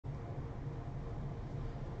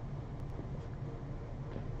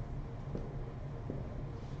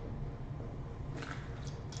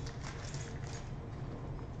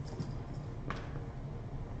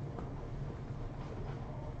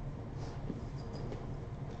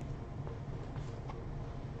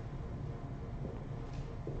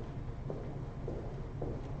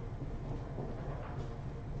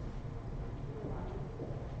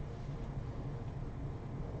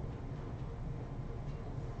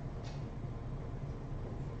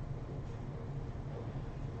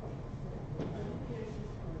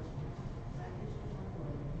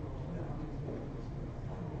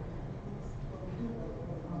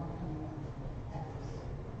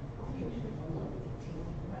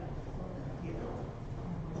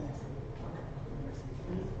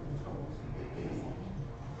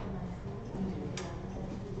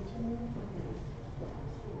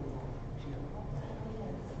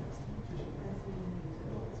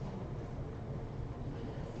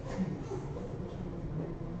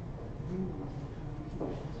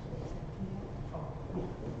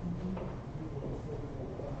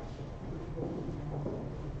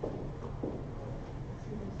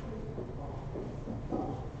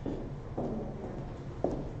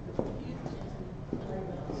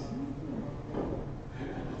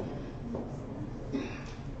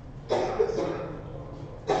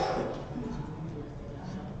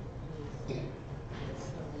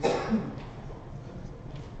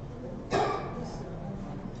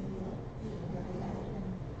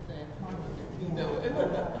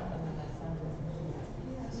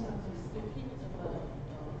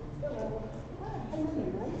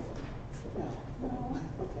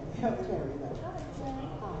Carrie, though.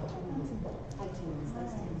 Hi, teens.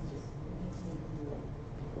 Nice to meet you.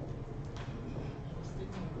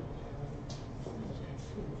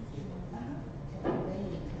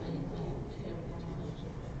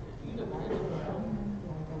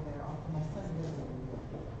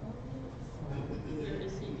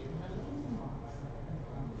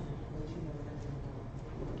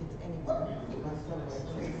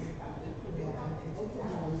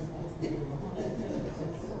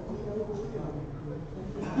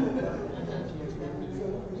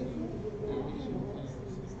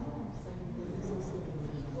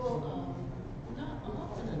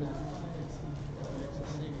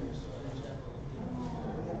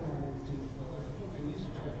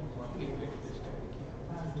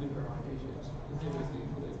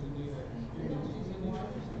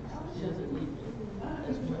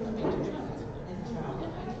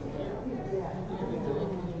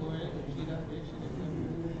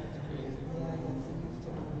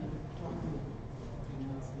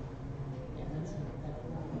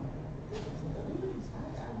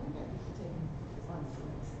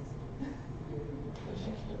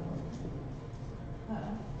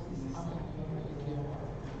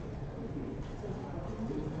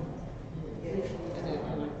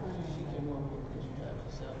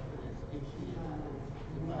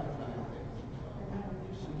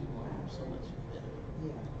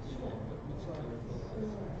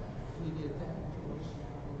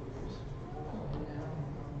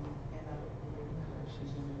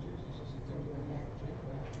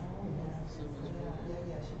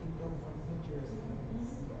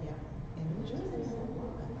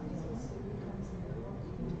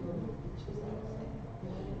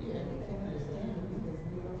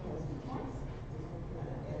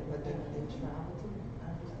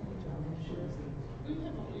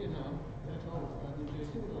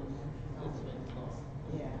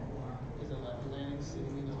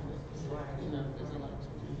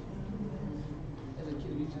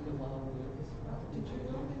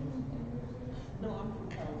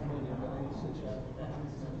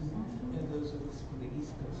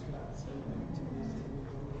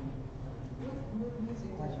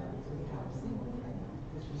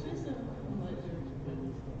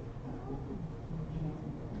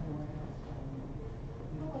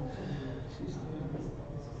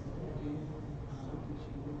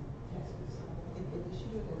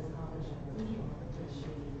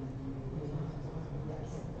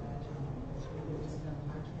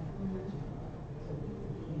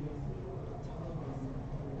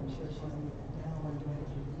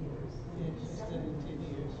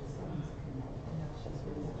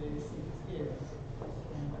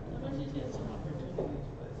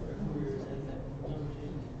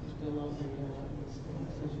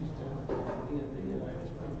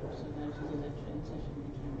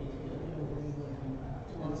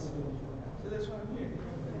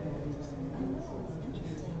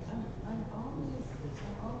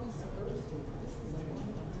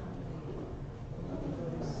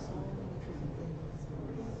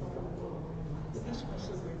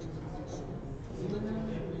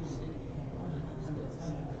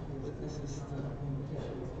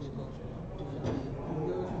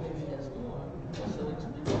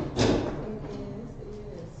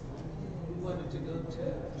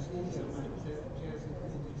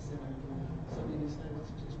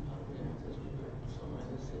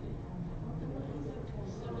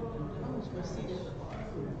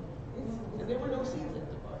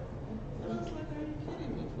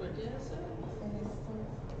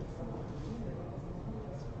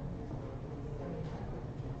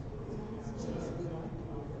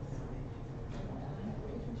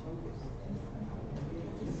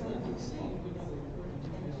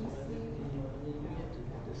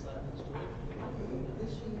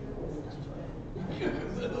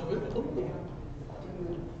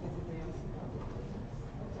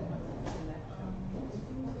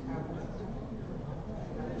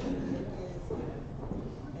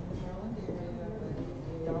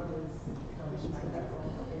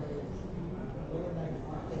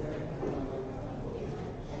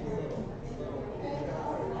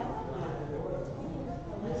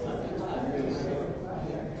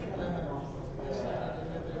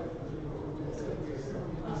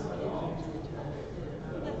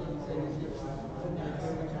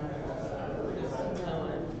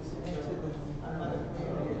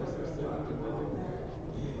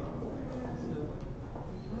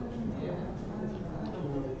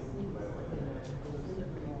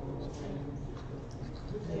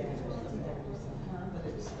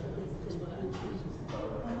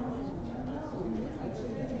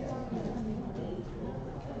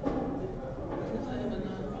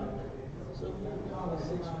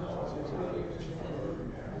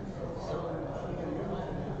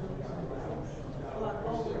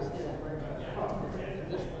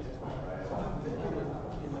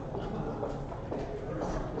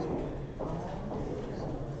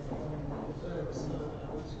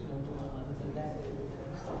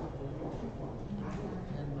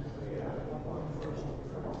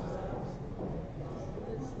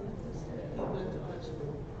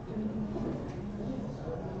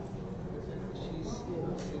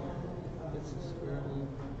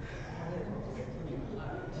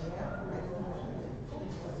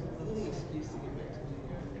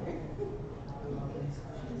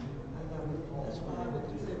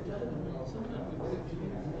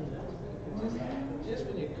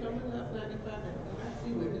 coming up 95, and when I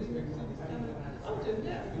see where New York City's coming, I'm just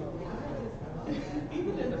happy.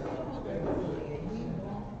 Even in the fall,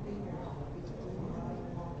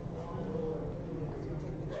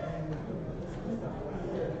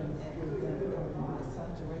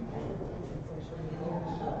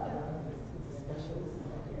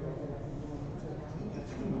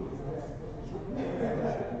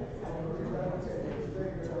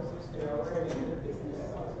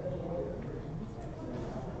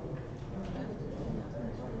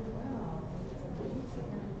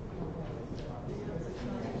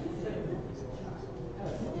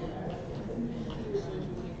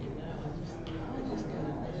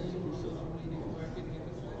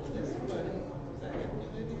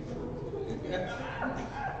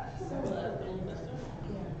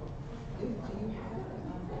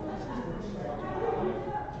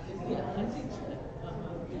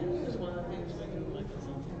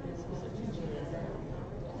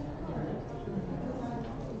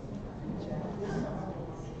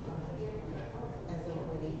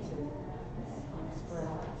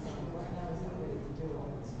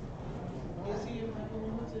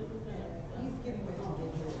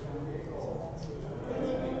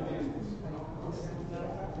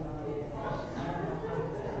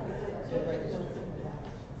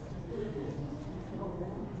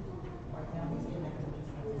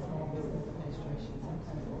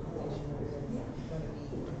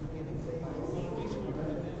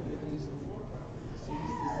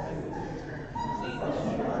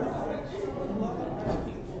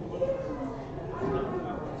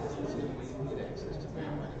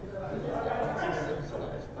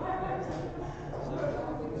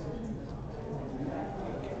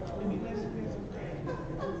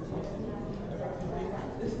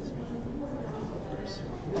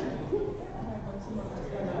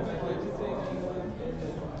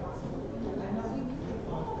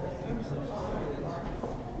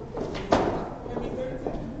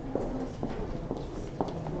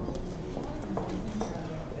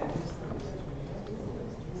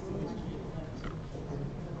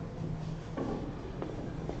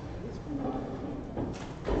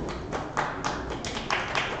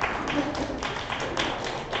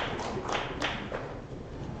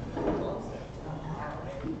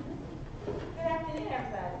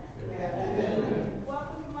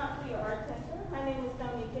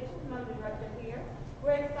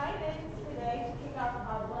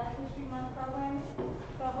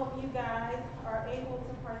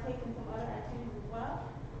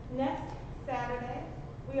 Next Saturday,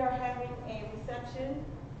 we are having a reception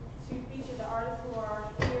to feature the artists who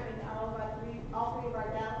are here in all three of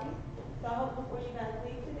our galleries. So I hope before you guys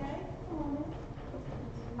leave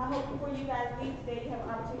today, you have an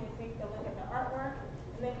opportunity to take a look at the artwork,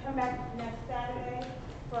 and then come back next Saturday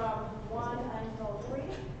from 1 until 3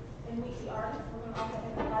 and meet the artists. We're going to also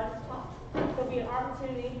have an artist talk. So it'll be an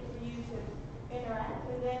opportunity for you to interact.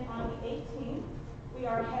 And then on the 18th, we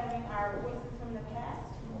are having our Voices from the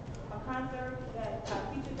Past, a concert that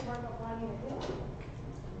features the work of Bonnie and Bill.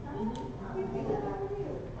 How do you think about you?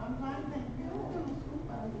 I'm fine, thank you.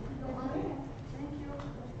 Thank you.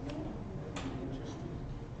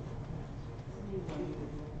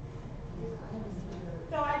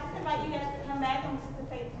 So I just invite you guys to come back and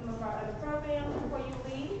participate in some of our other programs. Before you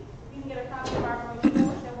leave, you can get a copy of our brochures,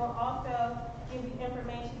 and we'll also give you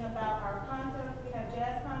information about our concerts. We have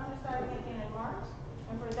jazz concerts starting again in March.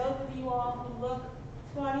 And for those of you all who look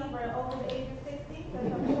 20 but over the age of 60,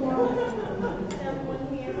 because I'm sure everyone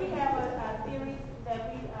here, we have a series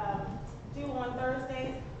that we do on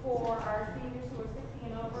Thursdays for our seniors who are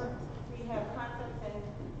 60 and over. We have concerts, and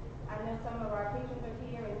I know some of our patrons are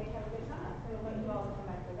here and they have a good time, so we'll let you all come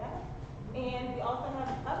back for that. And we also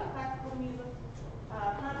have other classical music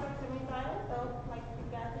concerts and recitals, so I'd like you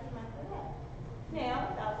guys to come back for that.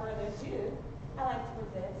 Now, without further ado, I'd like to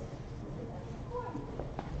present McCoy.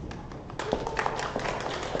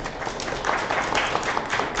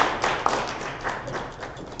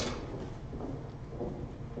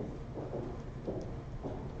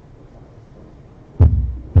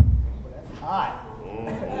 Hi.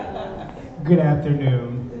 Good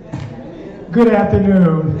afternoon. Good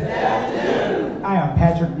afternoon. Good afternoon. I am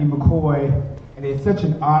Patrick B. McCoy, and it's such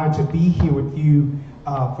an honor to be here with you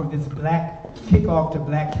for this Black kickoff to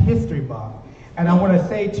Black History Month. And I want to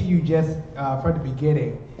say to you just from the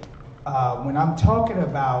beginning, when I'm talking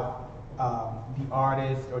about the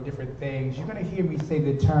artists or different things, you're going to hear me say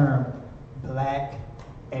the term Black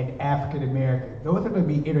and African American. Those are going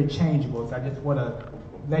to be interchangeable, so I just want to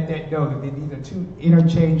let that know that these are two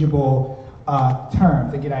interchangeable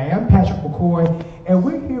terms. Again, I am Patrick McCoy, and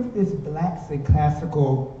we're here for this Blacks in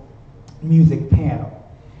Classical Music panel.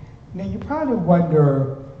 Now you probably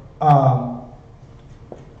wonder,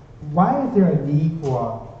 why is there a need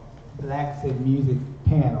for a Blacks in Music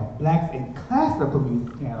panel, Blacks in Classical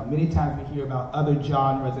Music panel? Many times we hear about other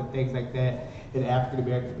genres and things like that that African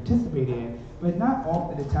Americans participate in, but not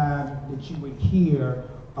often the time that you would hear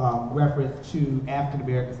reference to African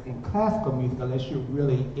Americans in classical music unless you're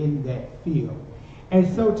really in that field. And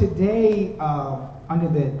so today, under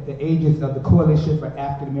the aegis of the Coalition for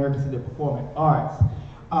African Americans in the Performing Arts,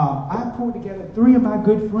 I pulled together 3 of my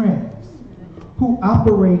good friends who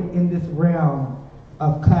operate in this realm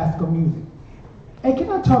of classical music. Hey, can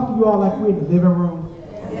I talk to you all like we're in the living room?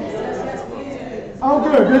 Yes. Oh,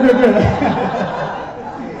 good.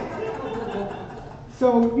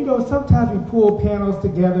 So, you know, sometimes we pull panels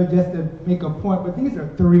together just to make a point, but these are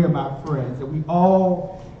 3 of my friends, and we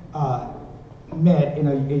all met in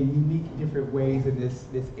a unique, different ways in this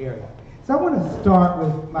area. So I want to start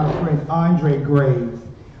with my friend Andre Graves,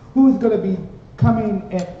 who's going to be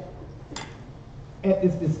coming at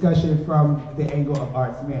this discussion from the angle of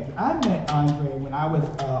arts management. I met Andre when I was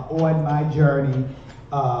on my journey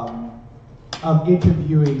of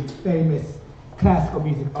interviewing famous classical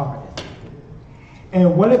music artists.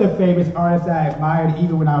 And one of the famous artists I admired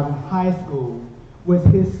even when I was in high school was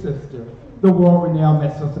his sister, the world-renowned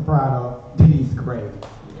mezzo-soprano, Denyce Graves.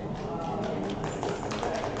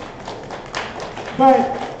 But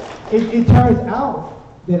it turns out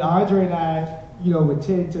that Andre and I, you know, would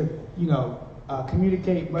tend to, you know,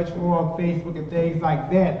 communicate much more on Facebook and things like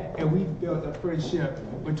that, and we've built a friendship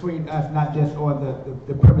between us, not just on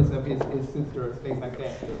the premise of his sister or things like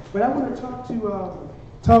that. But I want to talk to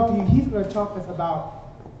you. He's going to talk to us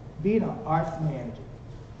about being an arts manager,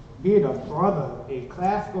 being a brother in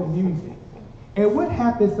classical music, and what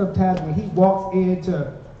happens sometimes when he walks in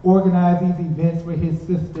to organize these events for his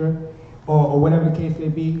sister, or whatever the case may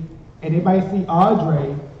be, and they might see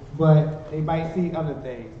Andre, but they might see other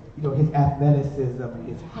things. You know, his athleticism,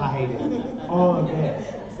 his height, and all of that.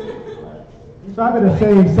 So I'm going to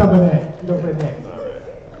save some of that for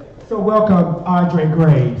next. So welcome, Andre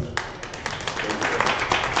Graves.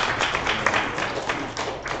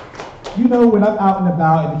 You know, when I'm out and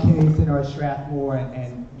about in the Kennedy Center or Strathmore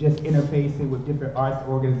and just interfacing with different arts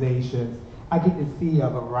organizations, I get to see a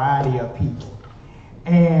variety of people.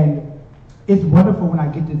 And it's wonderful when I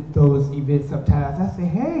get to those events sometimes. I say,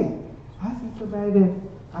 hey, I see somebody that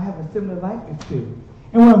I have a similar likeness to.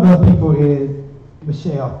 And one of those people is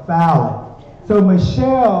Michele Fowlin. So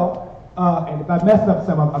Michele, and if I mess up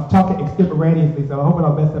some, I'm talking extemporaneously, so I hope I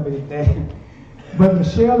don't mess up anything. But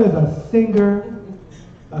Michele is a singer,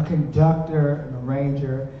 a conductor, an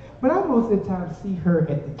arranger. But I most of the time see her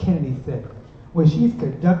at the Kennedy Center, where she's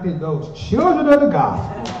conducting those children of the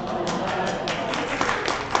gospel.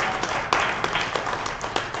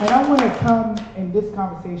 And I want to come in this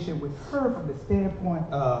conversation with her from the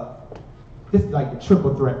standpoint of, this is like the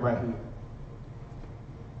triple threat right here.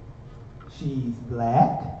 She's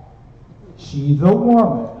Black, she's a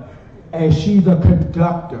woman, and she's a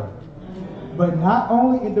conductor. But not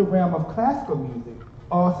only in the realm of classical music,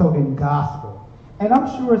 also in gospel. And I'm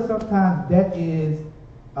sure sometimes that is,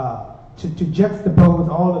 to juxtapose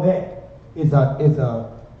all of that is a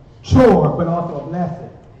chore, but also a blessing.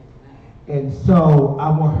 And so I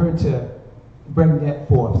want her to bring that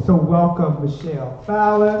forth. So welcome, Michele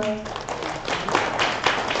Fowlin.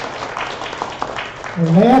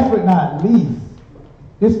 And last but not least,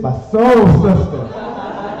 this is my soul sister.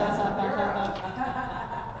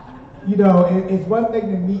 You know, it's one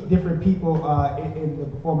thing to meet different people in the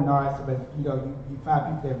performing arts, but you know, you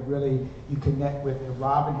find people that really you connect with. And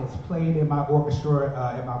Robin has played in my orchestra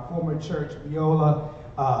in my former church, viola,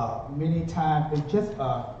 many times, and just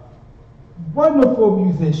wonderful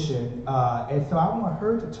musician, and so I want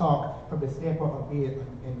her to talk from the standpoint of being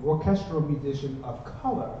an orchestral musician of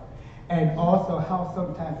color, and also how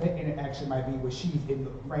sometimes that interaction might be when she's in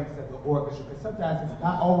the ranks of the orchestra, because sometimes it's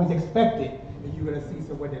not always expected that you're going to see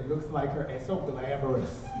someone that looks like her and so glamorous.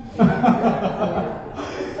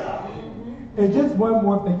 And just one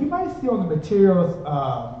more thing, you might see on the materials,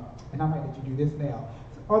 and I might let you do this now,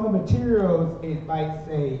 on the materials it might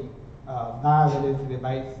say violist, and it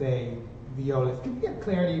might say violist. Can you get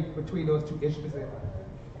clarity between those two instruments?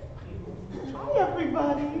 Hi,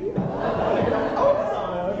 everybody. Oh,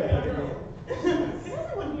 sorry. Okay. Can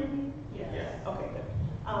everyone hear me? Yes. Okay, good.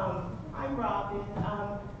 I'm Robin.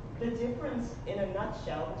 The difference in a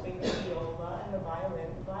nutshell between the viola and the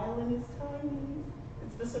violin is tiny.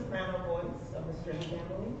 It's the soprano voice of the string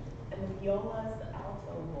family, and the viola is the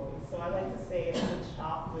alto voice. So I like to say it's the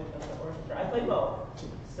chocolate of the orchestra. I play both,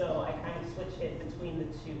 so I kind of switch hit between the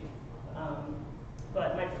two.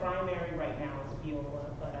 But my primary right now is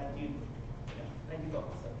viola, but I do both.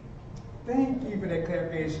 So. Thank you for that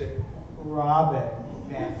clarification, Robin.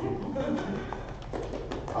 Massie.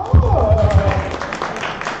 Oh.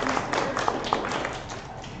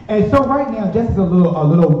 And so right now, just a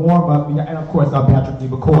little warm up, and of course I'm Patrick D.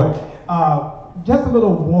 McCoy. Just a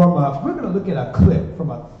little warm up. We're going to look at a clip from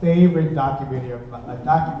a favorite documentary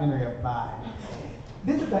of mine.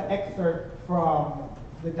 This is an excerpt from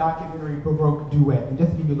the documentary Baroque Duet, and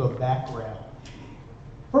just to give you a little background.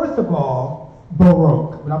 First of all,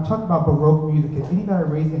 Baroque. When I'm talking about Baroque music, can anybody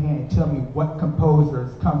raise their hand and tell me what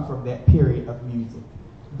composers come from that period of music?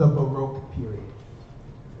 The Baroque period.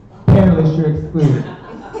 Panelists, you're excluded.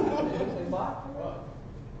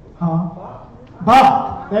 Huh?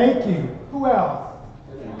 Bach. Thank you. Who else?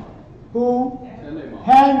 Who?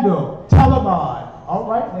 Handel. Telemann. All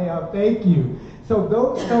right, now, thank you. So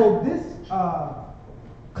this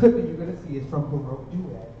clip that you're going to see is from Baroque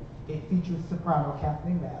Duet. It features soprano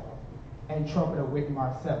Kathleen Battle and trumpeter Wynton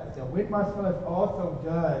Marsalis. Now, Wynton Marsalis also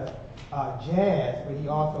does jazz, but he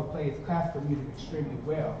also plays classical music extremely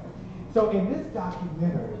well. So in this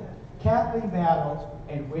documentary, Kathleen Battle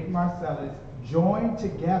and Wynton Marsalis joined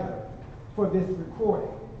together for this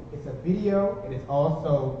recording. It's a video, and it's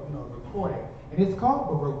also a recording. And it's called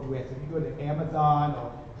Baroque Duet. So if you go to Amazon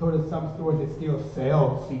or go to some stores that still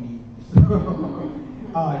sell CDs, you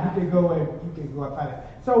can go and find it.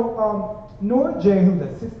 So Nora J, who's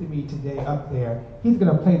assisting me today up there, he's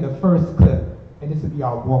going to play the first clip, and this will be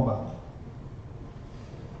our warm-up.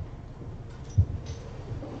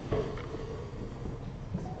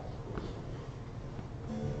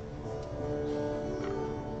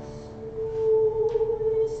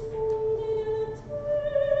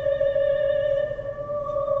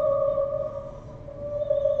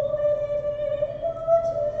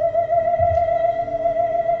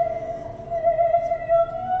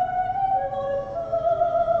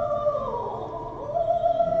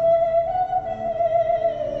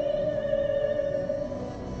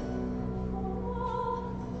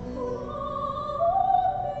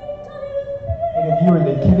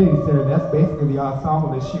 That's basically the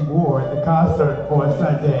ensemble that she wore at the concert on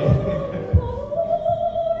Sunday.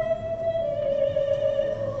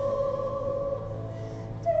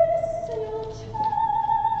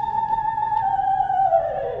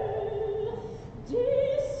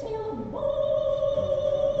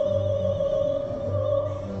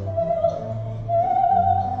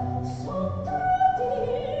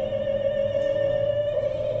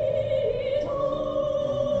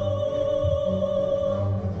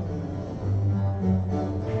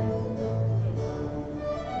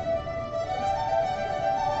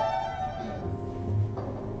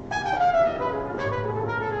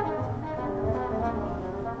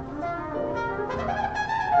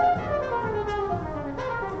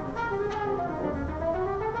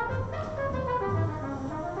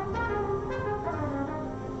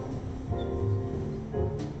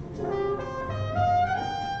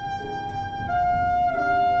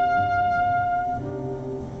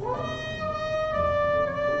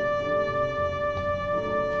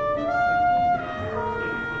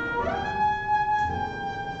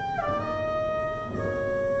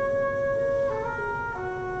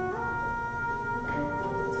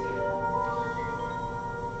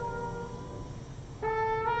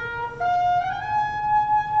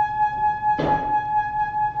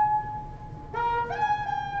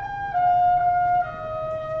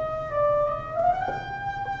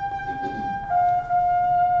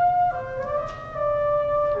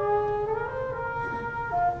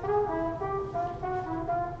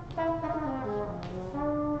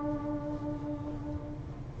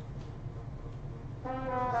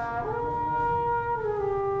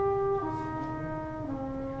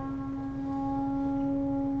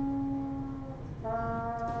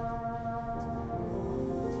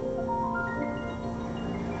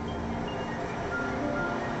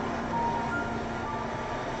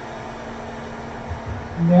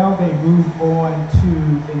 Now they move on to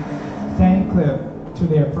the same clip to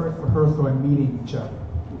their first rehearsal and meeting each other.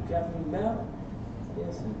 Kathleen Battle?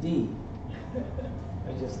 Yes, indeed.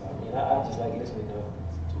 I just like listening to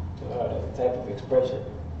her, the type of expression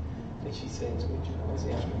that she sings with. As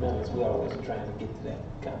instrumentalists, we always are trying to get to that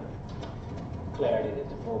kind of clarity that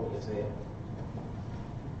the vocalists have.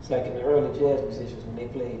 It's like in the early jazz musicians, when they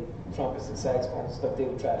played trumpets and saxophones and stuff, they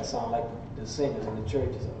would try to sound like the singers in the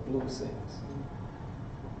churches or the blues singers.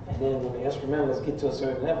 And then when the instrumentalists get to a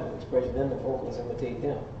certain level of expression, then the vocalists imitate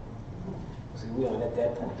them. See, we aren't at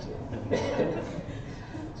that point yet.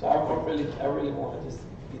 So I really want to just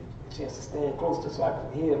get a chance to stand close to her so I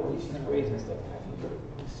can hear when she's raising stuff. And I can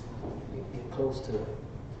get close to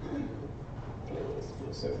players to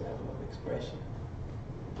a certain level of expression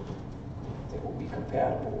that will be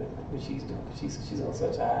compatible with what she's doing. Because she's on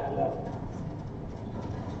such a high level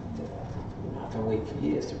that I can wait for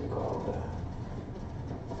years to recall that.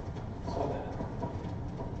 So I gotta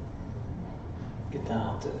get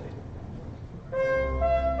down to it.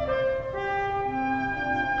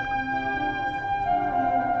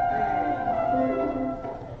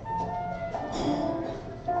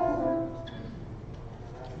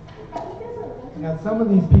 Now, some of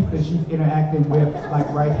these people that she's interacting with, like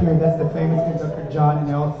right here, that's the famous conductor John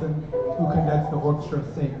Nelson, who conducts the orchestra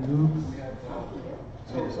of St. Luke's.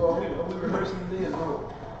 So are we rehearsing today or no?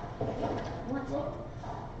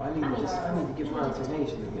 I need to get my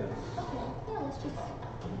information together. Yeah, let's just.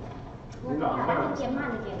 You know, I'm I nervous. can get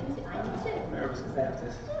mine together too. I am too. I'm nervous because I have to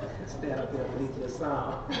stand up there beneath the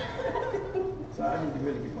sound. So I need to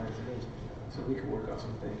really get my information so we can work out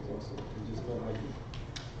some things also. And just look like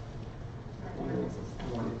I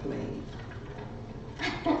want it played.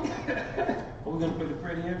 Are we going to put the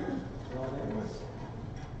pretty here? All that was.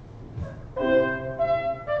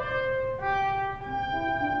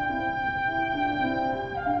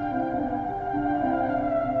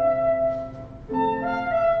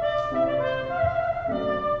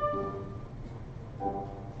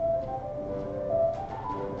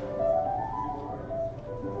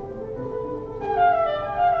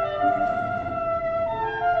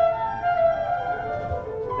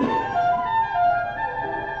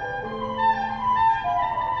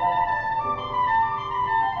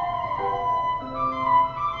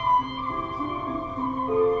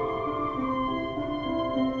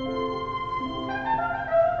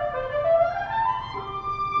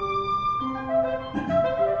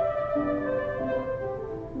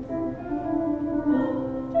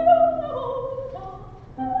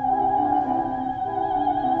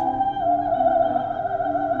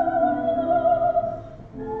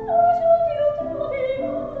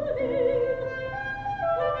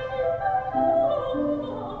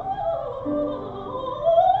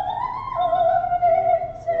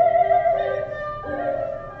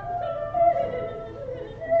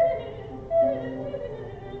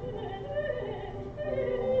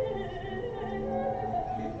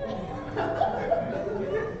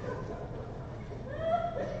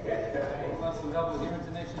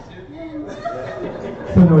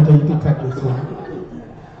 So no, Jay, you can cut this one.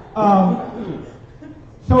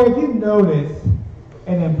 So if you notice,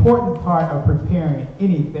 an important part of preparing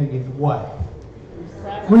anything is what?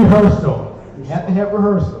 Rehearsal. You have to have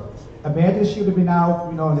rehearsal. Imagine she would have been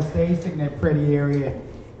out, on the stage singing that pretty area,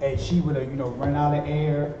 and she would have, run out of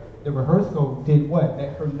air. The rehearsal did what?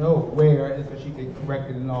 Let her know where, and so she could correct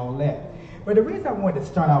it and all that. But the reason I wanted to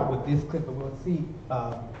start out with this clip, and we'll see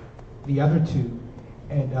the other two,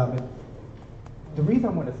 and the reason I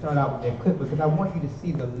want to start out with that clip is because I want you to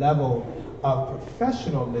see the level of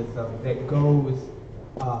professionalism that goes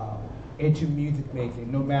into music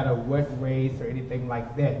making, no matter what race or anything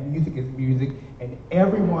like that. Music is music, and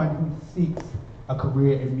everyone who seeks a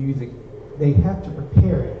career in music, they have to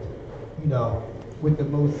prepare it, with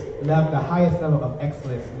the highest level of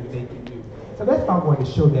excellence that they can do. So that's why I wanted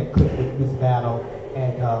to show that clip with Miss Battle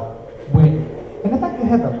and Wynton. And if I can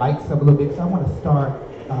have the lights up a little bit, so I want to start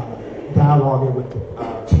dialoguing with the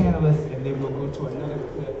panelists, and then we'll go to another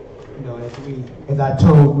clip, as I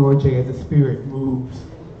told Norjay, as the spirit moves.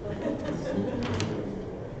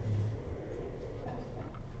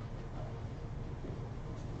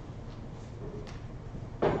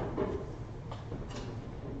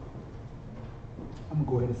 I'm gonna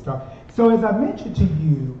go ahead and start. So as I mentioned to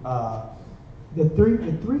you, the three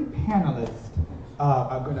panelists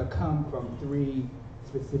are gonna come from three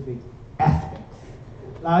specific aspects.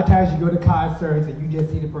 A lot of times you go to concerts and you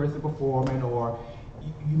just see the person performing, or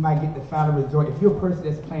you might get the final result. If you're a person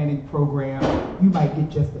that's planning programs, you might get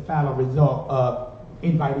just the final result of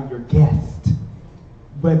inviting your guest.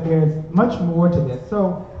 But there's much more to this.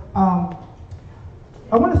 So I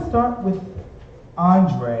want to start with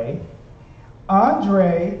Andre.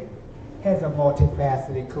 Andre has a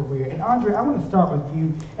multifaceted career. And Andre, I want to start with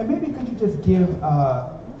you. And maybe could you just give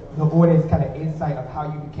the audience kind of insight of how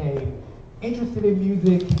you became interested in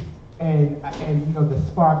music and the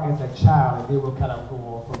spark as a child, and then we'll kind of go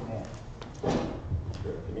on from there.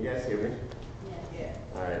 Sure. Can you guys hear me? Yes.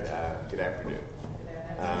 All right. Good afternoon.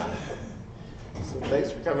 So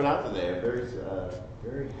thanks for coming out today. I'm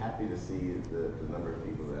very happy to see the number of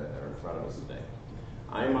people that are in front of us today.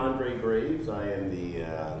 I'm Andre Graves. I am the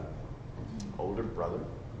older brother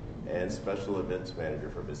and special events manager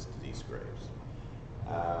for Miss Denyce Graves.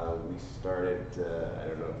 We started, I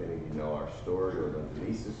don't know if any of you know our story or know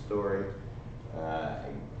Denyce's story. I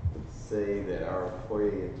would say that our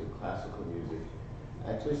foray into classical music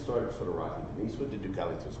actually started sort of rocking. Denyce went to Duke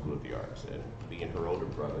Ellington School of the Arts, and being her older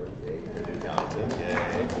brother, yay, Duke Ellington,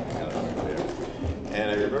 yay. And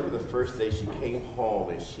I remember the first day she came home,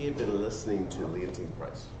 and she had been listening to Leontine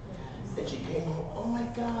Price. And she came home, oh my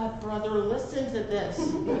God, brother, listen to this.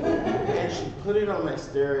 And she put it on my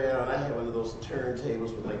stereo, and I had one of those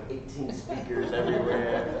turntables with like 18 speakers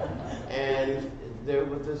everywhere. And there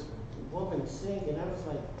was this woman singing, and I was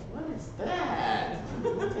like, what is that?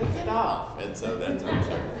 Take it off. And so that's how it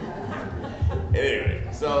started. Anyway,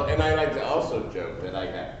 so, and I like to also joke that I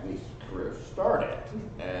got Denyce's career started,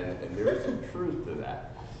 and there is some truth to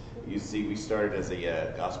that. You see, we started as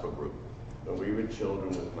a gospel group. When we were children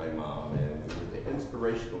with my mom, and we were the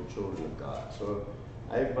inspirational children of God. So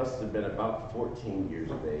I must have been about 14 years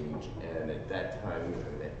of age, and at that time, you know,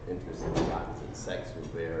 that interest in God and sex was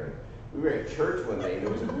there. And we were at church one day, and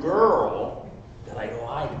there was a girl that I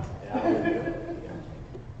liked. And I was,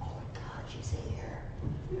 oh my God, she's here.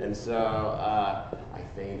 And so I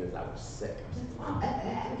feigned as I was sick. I said, Mom, I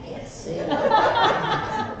can't sing.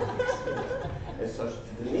 And so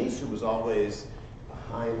Denyce, who was always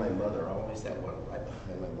behind my mother, always that one right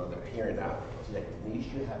behind my mother, hearing out. She's like,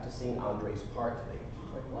 Denyce, you have to sing Andre's part today.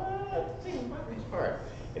 She's like, what? Sing Andre's part.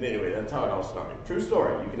 And anyway, that's how it all started. True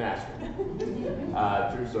story, you can ask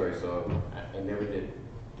her. True story, so I never did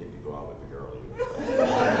get to go out with the girl either.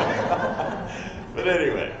 But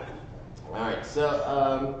anyway, all right,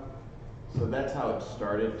 so that's how it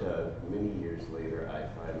started. Many years later, I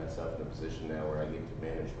find myself in a position now where I get to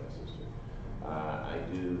manage my sister. I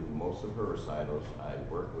do most of her recitals. I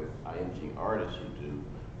work with IMG artists who do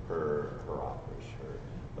her operas.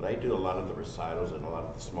 But I do a lot of the recitals and a lot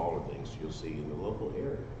of the smaller things you'll see in the local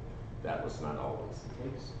area. That was not always the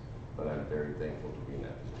case, but I'm very thankful to be in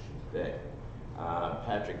that position today.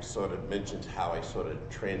 Patrick sort of mentioned how I sort of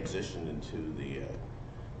transitioned into the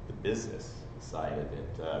business side of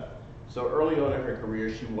it. So early on in her career,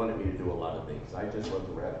 she wanted me to do a lot of things. I just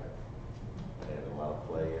wasn't ready. I had a lot of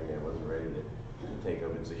play in me. I wasn't ready to take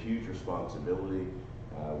over. It's a huge responsibility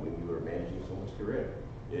when you are managing someone's career.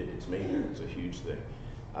 It's major. It's a huge thing.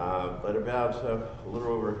 But about a little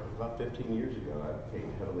over about 15 years ago, I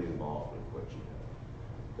became heavily involved with what she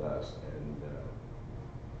does, and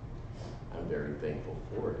I'm very thankful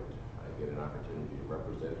for it. I get an opportunity to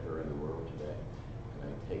represent her in the world today,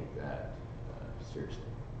 and I take that seriously.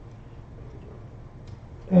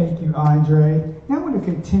 Thank you, Andre. Now I want to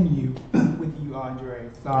continue with you, Andre.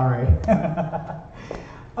 Sorry.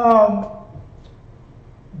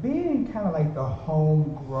 Being kind of like the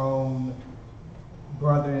homegrown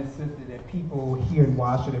brother and sister that people here in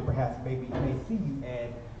Washington perhaps may see you as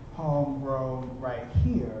homegrown right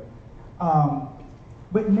here.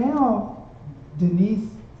 But now, Denyce,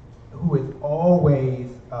 who is always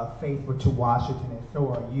faithful to Washington, and so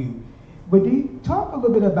are you. But do you talk a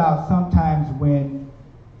little bit about sometimes when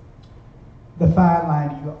the fine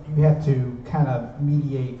line you have to kind of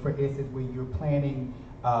mediate, for instance, when you're planning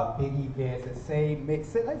big events,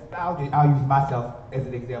 and I'll use myself as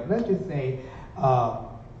an example. Let's just say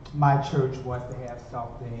my church wants to have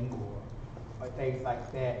something or things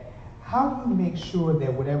like that. How do you make sure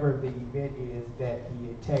that whatever the event is, that the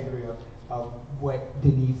integrity of what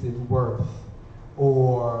Denyce is worth?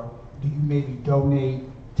 Or do you maybe donate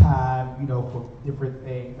time, for different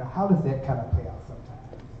things? Now, how does that kind of play out sometimes?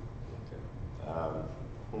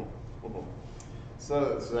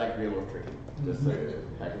 So that can be a little tricky. Just so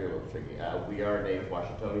that can be a little tricky. We are native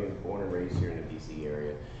Washingtonians, born and raised here in the DC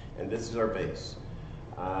area, and this is our base.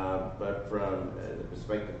 But from the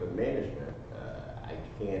perspective of management, I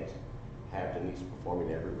can't have Denyce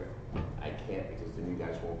performing everywhere. I can't, because then you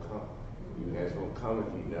guys won't come. You guys won't come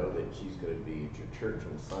if you know that she's going to be at your church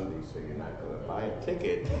on Sunday, so you're not going to buy a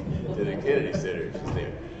ticket to the Kennedy Center if she's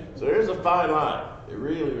there. So there's a fine line. It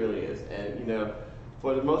really, really is. And,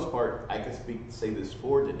 for the most part, I can say this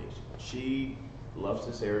for Denyce. She loves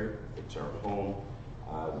this area. It's her home.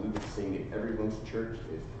 We would sing at everyone's church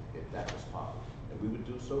if that was possible. And we would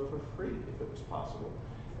do so for free if it was possible.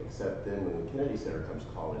 Except then when the Kennedy Center comes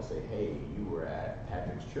calling and say, hey, you were at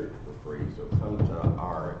Patrick's church for free, so come to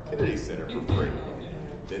our Kennedy Center for free.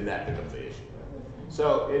 Then that becomes the issue.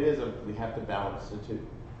 So we have to balance the two.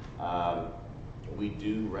 We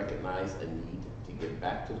do recognize a need to give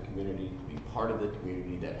back to the community, to be part of the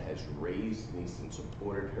community that has raised Denyce and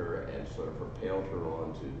supported her and sort of propelled her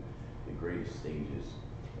on to the greatest stages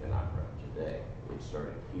in opera today. It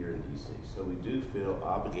started here in DC. So we do feel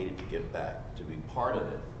obligated to give back, to be part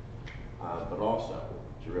of it, but also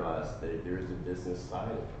to realize that there is a business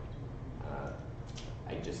side of it.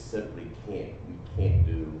 I just simply we can't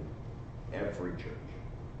do every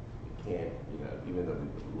even though we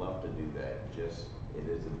would love to do that, just it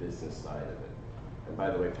is a business side of it. And by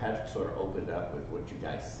the way, Patrick sort of opened up with what you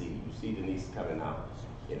guys see. You see Denyce coming out,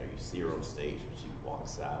 you see her on stage, and she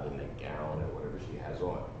walks out in a gown or whatever she has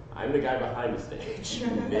on. I'm the guy behind the stage. You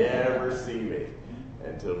never see me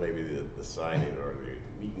until maybe the signing or the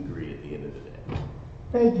meet and greet at the end of the day.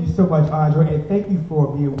 Thank you so much, Andre, and thank you for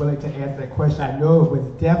being willing to answer that question. I know it was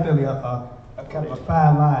definitely a kind of a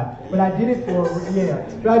fine line, but I did it for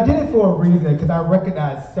a reason, because I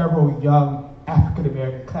recognize several young African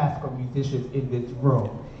American classical musicians in this room.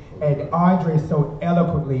 And Andre so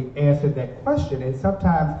eloquently answered that question. And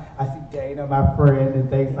sometimes I see Dana, my friend, and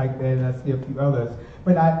things like that, and I see a few others.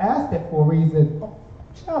 But I asked that for a reason. Oh,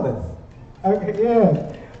 jealous. Okay,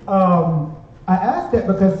 yeah. I asked that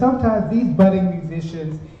because sometimes these budding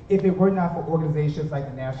musicians, if it were not for organizations like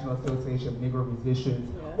the National Association of Negro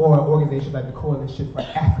Musicians, or organizations like the Coalition for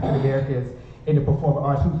African Americans in the Performing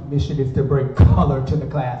Arts, whose mission is to bring color to the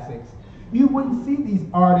classics, you wouldn't see these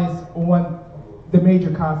artists on the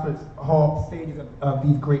major concerts hall stages of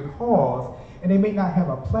these great halls, and they may not have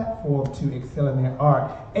a platform to excel in their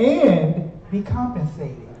art and be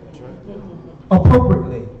compensated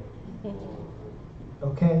appropriately.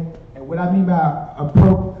 Okay? And what I mean by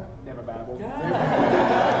appropriate, never mind.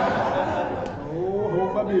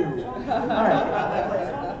 Hold my beer. All right.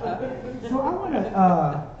 So I want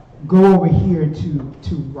to go over here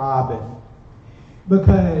to Robin,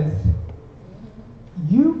 because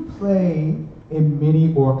you play in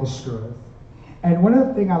many orchestras, and one of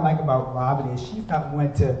the things I like about Robin is she's not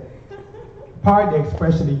one to, pardon the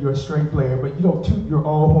expression that you're a string player, but you don't toot your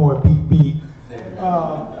own horn beat.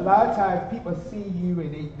 A lot of times people see you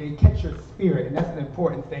and they catch your spirit, and that's an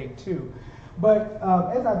important thing too. But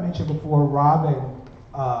as I mentioned before, Robin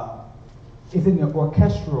is in the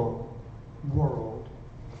orchestral world.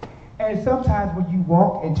 And sometimes when you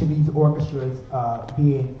walk into these orchestras,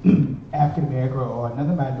 being African American or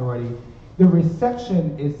another minority, the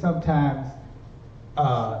reception is sometimes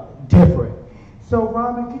different. So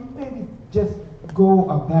Robin, can you maybe just go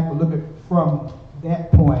back a little bit from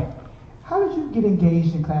that point? How did you get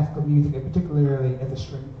engaged in classical music, and particularly as a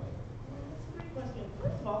string player? That's a great question.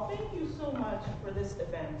 First of all, thank you so much for this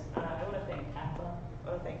event. I want to thank Kappa. I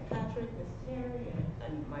want to thank Patrick, Miss Terry,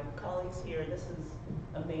 and my colleagues here. This is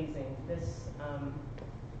amazing. This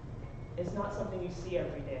is not something you see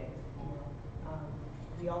every day.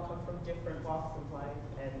 We all come from different walks of life,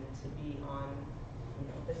 and to be on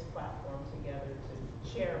this platform together to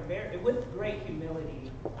share with great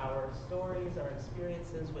humility our stories, our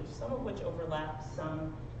experiences, some of which overlap,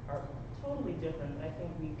 some are totally different. I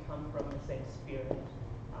think we come from the same spirit,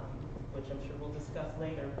 which I'm sure we'll discuss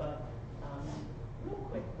later. But real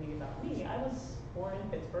quickly about me, I was born in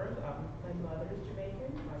Pittsburgh. My mother is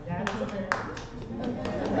Jamaican, my dad is American.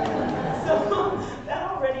 So that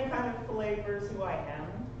already kind of flavors who I am.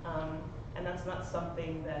 And that's not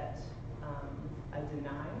something that I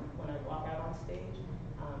deny when I walk out on stage.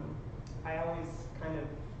 I always kind of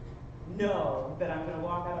know that I'm going to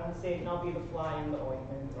walk out on the stage and I'll be the fly in the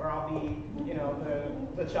ointment, or I'll be,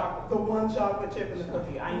 the one chocolate chip in the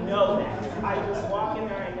cookie. I know that. I just walk in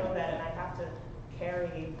there, I know that, and I have to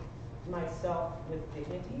carry myself with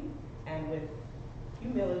dignity and with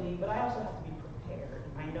humility, but I also have to be prepared.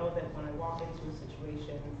 I know that when I walk into a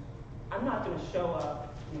situation, I'm not going to show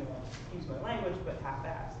up, excuse my language, but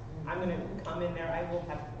half-assed. I'm going to come in there, I will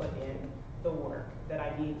have put in the work that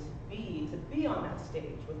I need to be on that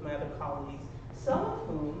stage with my other colleagues, some of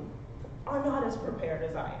whom are not as prepared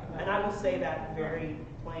as I am. And I will say that very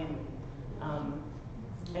plainly.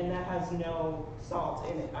 And that has no salt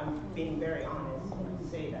in it. I'm being very honest when I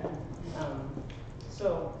say that.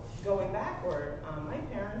 So going backward, my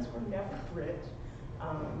parents were never rich.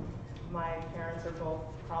 My parents are both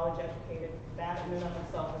college educated. That in and of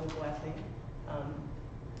itself is a blessing.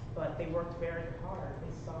 But they worked very hard.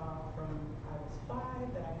 They saw from I was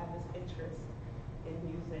 5 that I had this interest in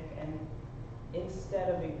music, and instead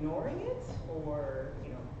of ignoring it or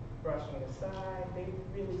brushing it aside, they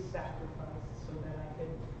really sacrificed so that I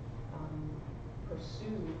could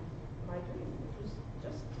pursue my dream, which was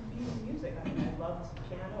just to be in music. I loved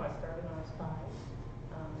piano. I started when I was 5.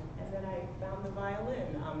 And then I found the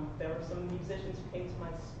violin. There were some musicians who came to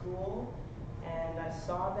my school, and I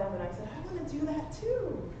saw them, and I said, I want to do that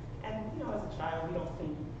too. And as a child, you don't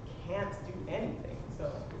think you can't do anything.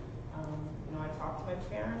 So, I talked to my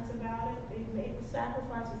parents about it. They made the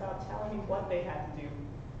sacrifice without telling me what they had to do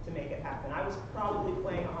to make it happen. I was probably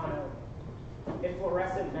playing on a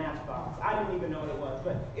fluorescent matchbox. I didn't even know what it was,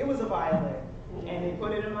 but it was a violin. And they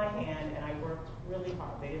put it in my hand, and I worked really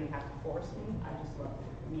hard. They didn't have to force me. I just loved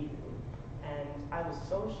it immediately. And I was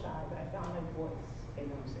so shy, but I found my voice in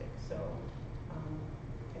music. So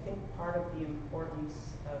I think part of the importance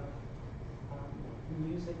of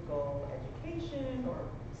musical education or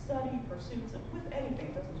study pursuits with anything,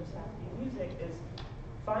 it doesn't just have to be music, is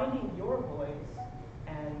finding your voice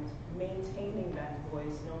and maintaining that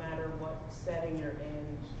voice no matter what setting you're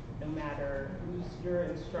in, no matter who's your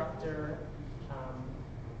instructor,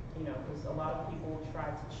 because a lot of people try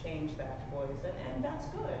to change that voice, and that's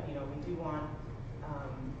good. We do want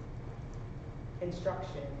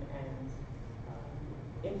instruction and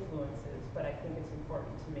influences, but I think it's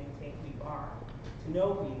important to maintain who you are, to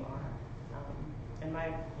know who you are. And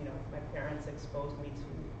my parents exposed me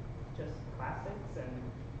to just classics and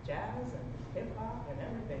jazz and hip hop and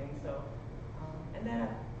everything. So, and then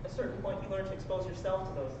at a certain point, you learn to expose yourself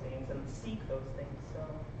to those things and seek those things. So,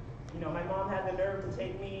 my mom had the nerve to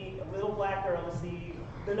take me, a little black girl, to see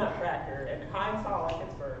the Nutcracker and Heinz Hall in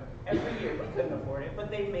Pittsburgh every year. We couldn't afford it, but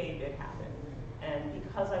they made it happen. And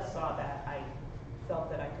because I saw that, I felt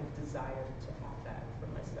that I could desire to have that for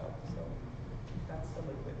myself. So that's a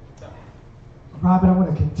little bit stuff. Robin, I want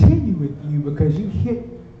to continue with you because you hit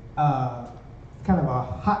kind of a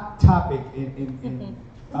hot topic in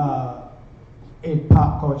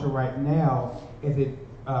pop culture right now as it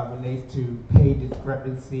relates to pay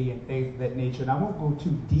discrepancy and things of that nature. And I won't go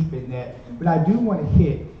too deep in that, but I do want to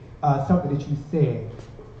hit something that you said.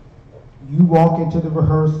 You walk into the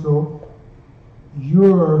rehearsal,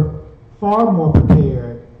 you're far more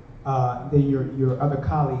prepared than your other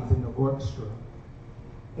colleagues in the orchestra.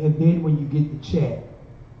 And then when you get the check,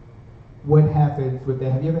 what happens with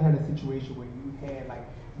that? Have you ever had a situation where you had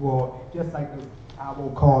just like I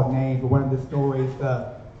won't call names, but one of the stories,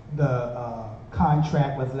 the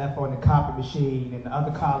contract was left on the copy machine, and the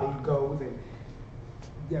other colleague goes and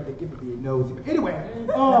they give it me a nosy. But anyway,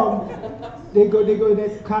 they go to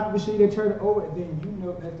that copy machine, they turn it over, and then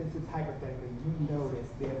that this is hypothetically,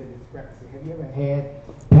 there's a discrepancy. Have you ever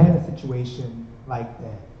had a situation like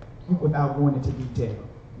that without going into detail?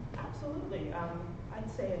 Absolutely. I'd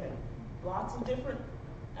say that lots of different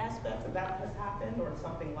aspects of that has happened, or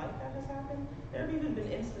something like that has happened. There have even been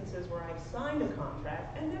instances where I've signed a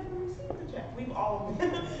contract and never received a check. We've all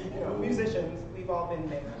been, musicians, we've all been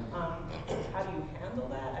there. How do you handle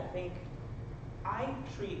that? I think I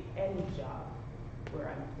treat any job where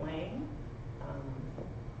I'm playing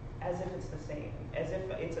as if it's the same, as if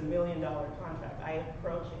it's $1 million contract. I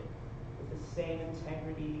approach it with the same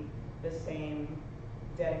integrity, the same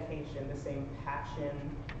dedication, the same passion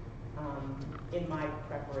in my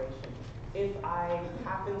preparation. If I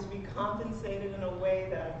happen to be compensated in a way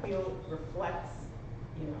that I feel reflects,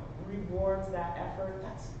 rewards that effort,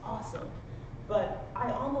 that's awesome. But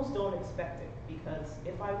I almost don't expect it, because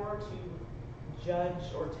if I were to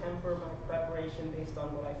judge or temper my preparation based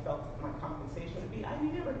on what I felt my compensation would be, I'd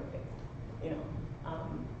never get paid.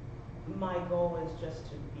 My goal is just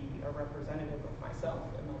to be a representative of myself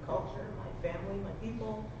and my culture, my family, my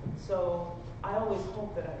people. So I always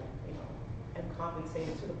hope that I, am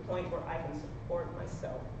compensated to the point where I can support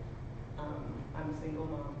myself. I'm a single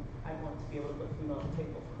mom. I want to be able to put food on the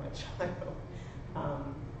table for my child.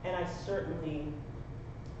 And I certainly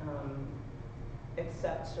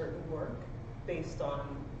accept certain work based on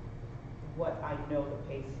what I know the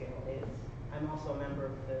pay scale is. I'm also a member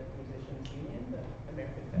of the Musicians Union, the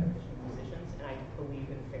American Federation of Musicians, and I believe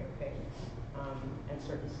in fair pay and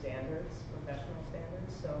certain standards, professional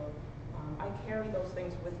standards. So I carry those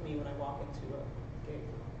things with me when I walk into a gig.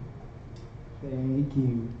 Thank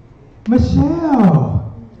you.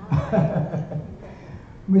 Michele!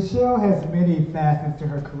 Michele has many facets to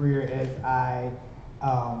her career, as I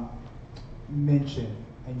mentioned,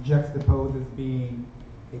 and juxtaposes being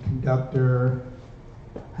a conductor,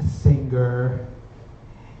 a singer,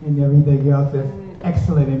 and everything else that's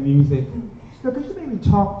excellent in music. So could you maybe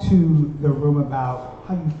talk to the room about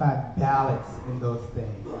how you find balance in those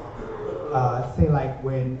things? Say like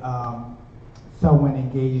when someone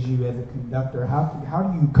engages you as a conductor, how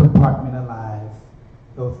do you compartmentalize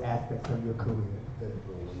those aspects of your career?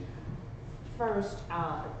 First,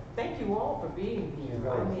 thank you all for being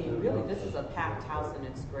here. I mean, really, this is a packed house and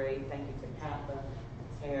it's great. Thank you to Katha,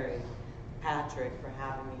 Terry, Patrick for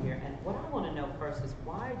having me here. And what I want to know first is,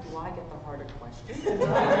 why do I get the harder question?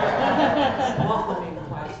 Welcoming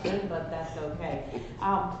question, but that's okay.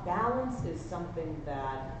 Balance is something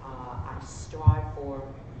that I strive for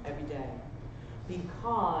every day,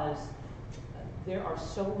 because there are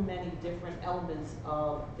so many different elements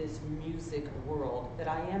of this music world that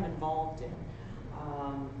I am involved in.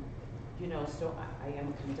 So I am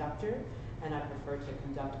a conductor, and I prefer to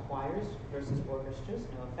conduct choirs versus orchestras,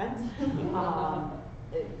 no offense.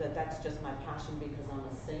 that's just my passion because I'm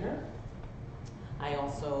a singer. I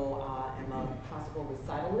also am a classical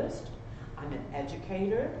recitalist. I'm an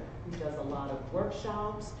educator who does a lot of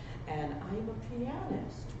workshops, and I'm a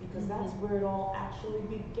pianist because that's where it all actually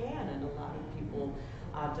began, and a lot of people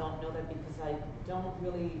don't know that because I don't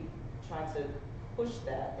really try to push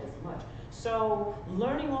that as much. So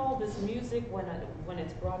learning all this music when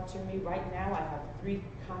it's brought to me, right now I have 3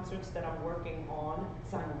 concerts that I'm working on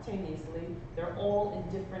simultaneously. They're all in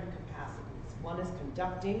different capacities. One is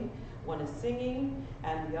conducting, one is singing,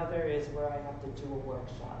 and the other is where I have to do a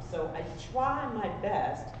workshop. So I try my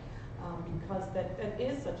best because that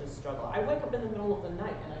is such a struggle. I wake up in the middle of the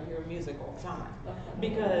night and I hear music all the time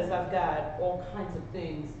because I've got all kinds of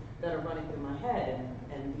things that are running through my head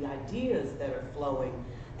and the ideas that are flowing.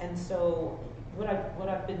 And so what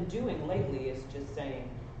I've been doing lately is just saying,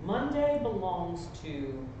 Monday belongs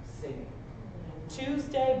to singing.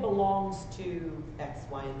 Tuesday belongs to X,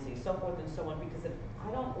 Y, and Z, so forth and so on, because if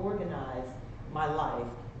I don't organize my life,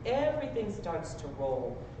 everything starts to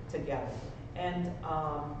roll together. And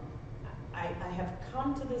I have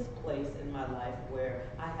come to this place in my life where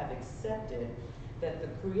I have accepted that the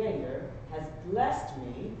Creator has blessed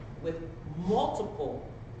me with multiple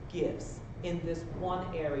gifts in this one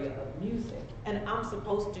area of music. And I'm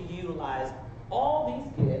supposed to utilize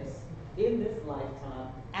all these gifts in this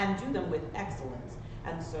lifetime and do them with excellence.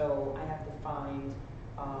 And so I have to find,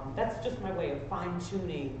 that's just my way of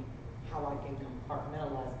fine-tuning how I can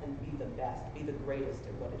compartmentalize and be the best, be the greatest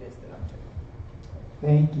at what it is that I'm doing.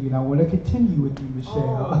 Thank you. And I want to continue with you,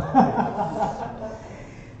 Michele. Oh.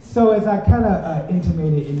 So as I kind of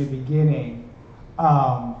intimated in the beginning,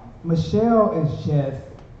 Michele is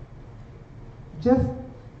just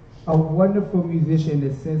a wonderful musician in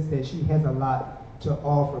the sense that she has a lot to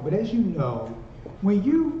offer. But as you know,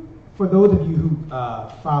 for those of you who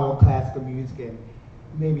follow classical music and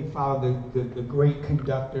maybe follow the great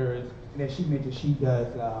conductors, and as she mentioned, she does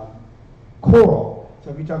choral. So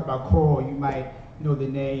if you talk about choral, you might know the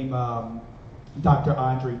name Dr.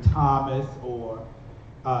 Andre Thomas or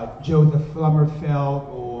Joseph Flummerfeld,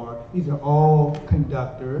 or these are all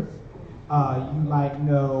conductors. You might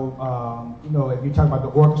know, if you're talking about the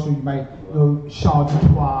orchestra, you might know Sean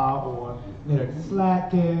Dutoit or Leonard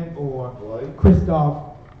Slatkin or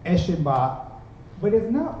Christoph Eschenbach. But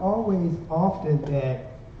it's not always often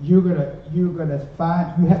that you're gonna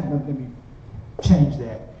find, let me change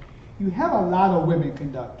that. You have a lot of women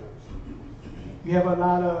conductors. You have a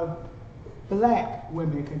lot of black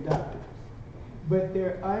women conductors. But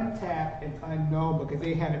they're untapped and unknown because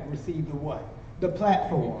they haven't received the what? The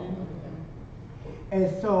platform. And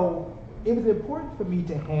so it was important for me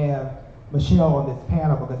to have Michele on this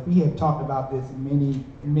panel because we have talked about this many,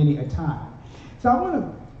 many a time. So I want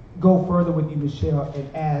to go further with you, Michele,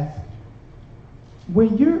 and ask,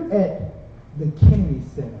 when you're at the Kennedy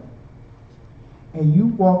Center and you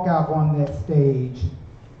walk out on that stage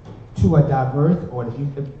to a diverse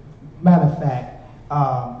audience, matter of fact,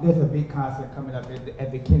 there's a big concert coming up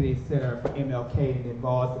at the Kennedy Center for MLK, and it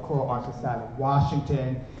involves the Choral Arts Society of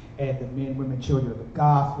Washington and the Men, Women, Children of the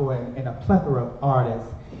Gospel and a plethora of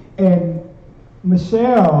artists. And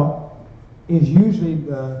Michele is usually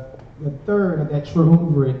the third of that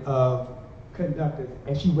triumvirate of conductors,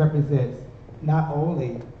 and she represents not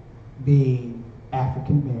only being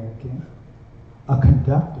African American, a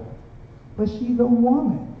conductor, but she's a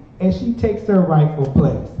woman, and she takes her rightful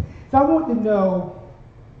place. So I want to know,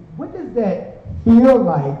 what does that feel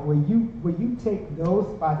like when you take those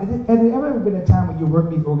spots? Has there ever been a time when you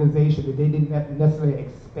work in these organizations that they didn't necessarily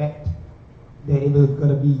expect that it was going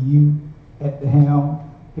to be you at the helm?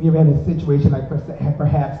 Have you ever had a situation like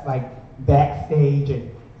perhaps like backstage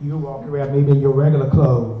and you walk around maybe in your regular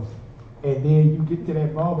clothes, and then you get to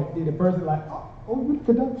that moment, then the person like, oh, you're the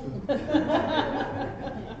conductor.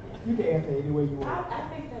 You can answer any way you want. I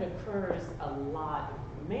think that occurs a lot,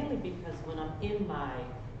 mainly because when I'm in my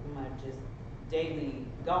just daily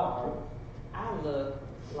garb, I look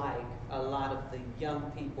like a lot of the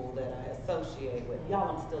young people that I associate with.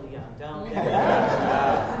 Y'all, I'm still young, don't you?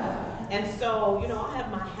 And so, I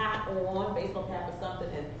have my hat on, baseball cap or something,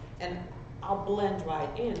 and I'll blend right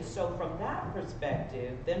in. So from that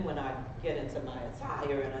perspective, then when I get into my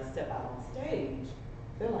attire and I step out on stage,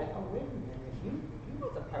 they're like, oh, wait a minute, you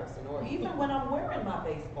was a person. Or even when I'm wearing my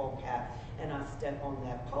baseball cap and I step on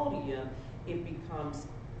that podium, it becomes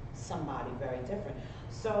somebody very different.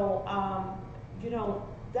 So,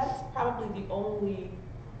 that's probably the only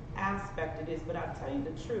aspect it is, but I'll tell you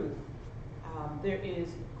the truth. There is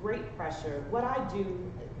great pressure. What I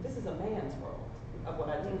do, this is a man's world of what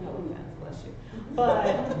I do, no offense, bless you. But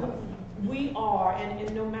We are,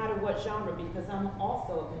 and no matter what genre, because I'm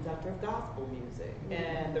also a conductor of gospel music,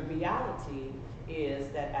 and the reality is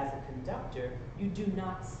that as a conductor, you do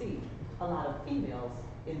not see a lot of females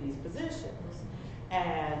in these positions.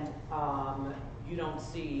 And you don't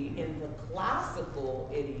see in the classical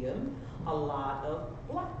idiom a lot of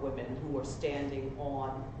black women who are standing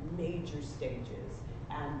on major stages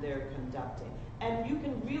and they're conducting. And you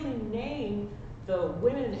can really name the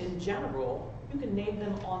women in general, you can name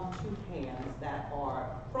them on two hands that are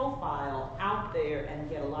profile out there and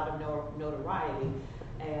get a lot of notoriety,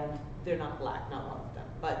 and they're not black, not one of them,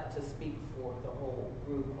 but to speak for the whole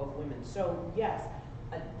group of women. So yes,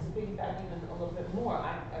 to piggyback even a little bit more,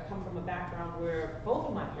 I come from a background where both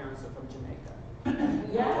of my parents are from Jamaica.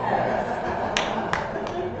 Yes.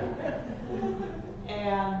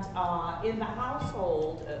 And in the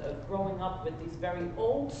household, growing up with these very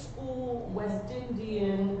old school West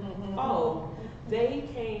Indian folk, they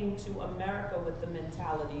came to America with the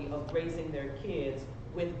mentality of raising their kids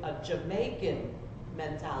with a Jamaican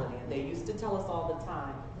mentality. And they used to tell us all the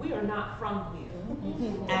time, we are not from here.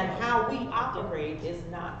 And how we operate is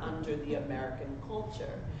not under the American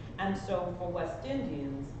culture. And so for West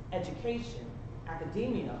Indians, education,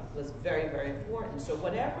 academia was very, very important. So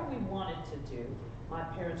whatever we wanted to do, my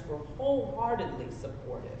parents were wholeheartedly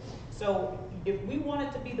supportive. So if we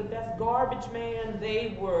wanted to be the best garbage man,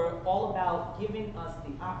 they were all about giving us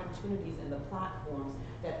the opportunities and the platforms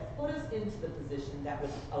that put us into the position that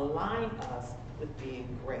would align us with being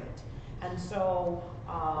great. And so,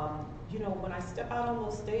 you know, when I step out on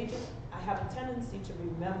those stages, I have a tendency to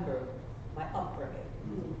remember my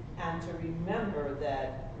upbringing and to remember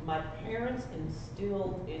that my parents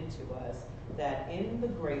instilled into us that in the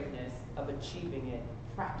greatness of achieving it,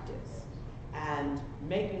 practice, and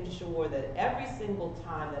making sure that every single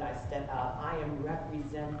time that I step out, I am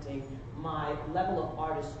representing my level of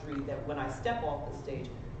artistry, that when I step off the stage,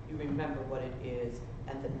 you remember what it is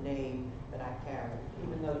and the name that I carry,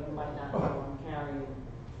 even though you might not know I'm carrying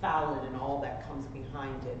Fowlin and all that comes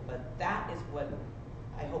behind it. But that is what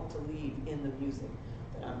I hope to leave in the music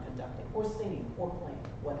that I'm conducting, or singing, or playing,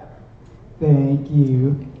 whatever. Thank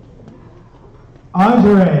you.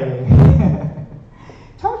 Andre,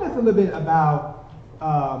 talk to us a little bit about,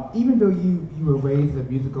 even though you were raised in a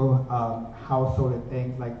musical household and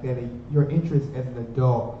things like that, and your interests as an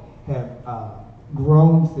adult have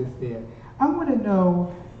grown since then. I want to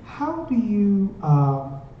know, how do you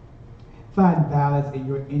find balance in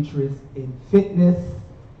your interest in fitness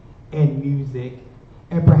and music,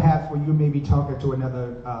 and perhaps when you may be talking to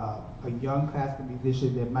another a young classical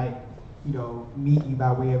musician that might, you know, meet you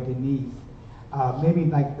by way of Denyce, maybe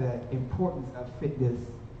like the importance of fitness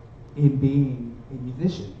in being a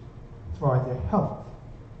musician as far as their health.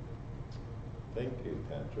 Thank you,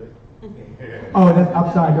 Patrick. Oh,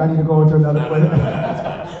 I'm sorry, do I need to go into another one?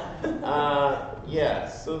 Yeah,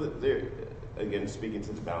 so there, again, speaking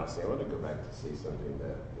to the balancing, I want to go back to say something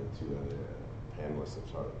that the two other panelists have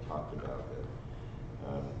sort of talked about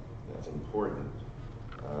that's important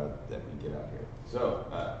that we get out here. So,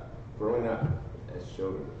 growing up as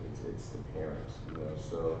children, it's the parents, you know.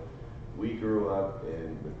 So, we grew up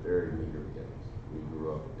with very meager beginnings. We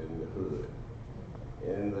grew up in the hood,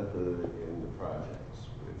 in the projects,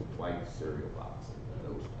 with white cereal boxes and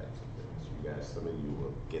those types of things. You guys, some of you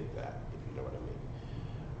will get that, if you know what I mean.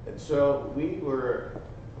 And so we were,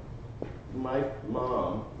 my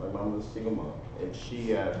mom was a single mom, and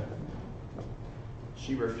she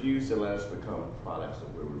refused to let us become products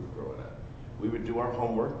of where we were growing up. We would do our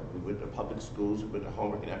homework. We went to public schools, we went to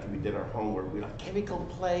homework, and after we did our homework, we were like, can we go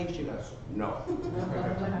play? She goes, no.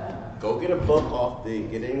 Go get a book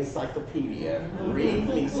get an encyclopedia, read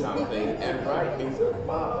me something, and write me something.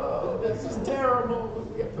 Wow, this is terrible.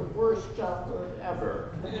 We have the worst childhood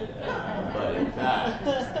ever. But in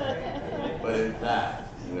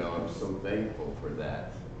fact, you know, I'm so thankful for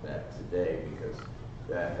that today, because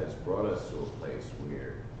that has brought us to a place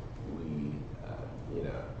where we, you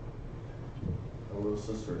know, my little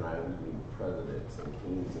sister and I, we meet presidents and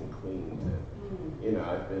kings and queens, and you know,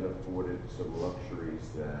 I've been afforded some luxuries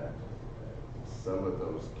that some of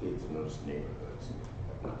those kids in those neighborhoods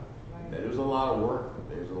have not. And there's a lot of work.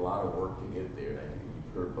 There's a lot of work to get there, and I think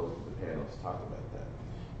you've heard both of the panelists talk about that.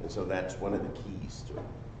 And so that's one of the keys to it.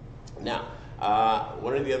 Now,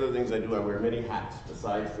 one of the other things I do, I wear many hats.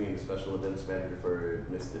 Besides being the special events manager for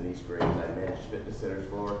Miss Denyce Graves, I manage fitness centers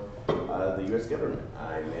for the U.S. government.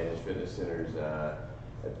 I manage fitness centers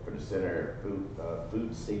for the Center of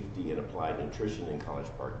Food Safety and Applied Nutrition in College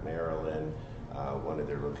Park, Maryland. One of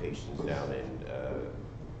their locations down in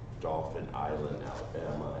Dolphin Island,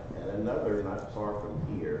 Alabama, and another not far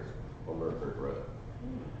from here on Merkert Road.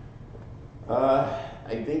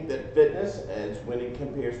 I think that fitness, as when it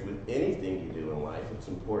compares with anything you do in life, it's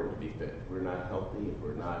important to be fit. If we're not healthy, if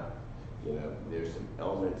we're not, there's some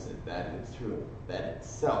elements that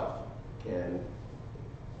itself can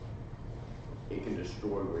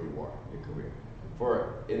destroy where you are, your career.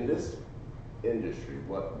 For in this industry,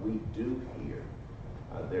 what we do here,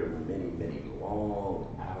 there are many, many long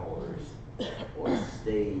hours on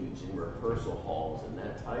stage in rehearsal halls and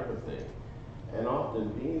that type of thing. And often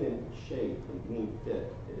being in shape and being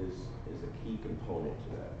fit is a key component to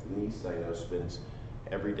that. Denyce, I know, spends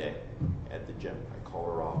every day at the gym. I call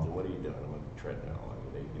her often, what are you doing? I'm on the treadmill.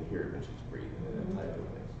 You can hear it when she's breathing and that type of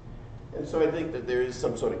thing. And so I think that there is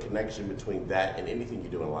some sort of connection between that and anything you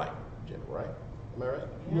do in life, Jim, right? Am I right?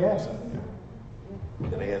 Yes.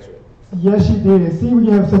 Did I answer it? Yes, you did. See, when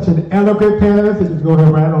you have such an eloquent panelist, it just goes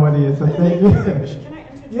right on in. So thank you. Can I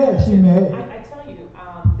interject? Yes, you may. I tell you,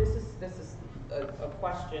 this is a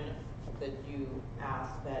question that you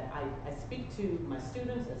asked that I speak to my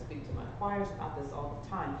students, I speak to my choirs about this all the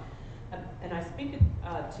time. And I speak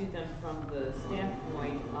to them from the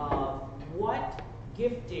standpoint of what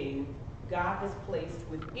gifting God has placed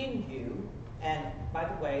within you. And by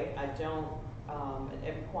the way, I don't,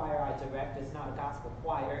 every choir I direct is not a gospel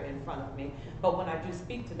choir in front of me, but when I do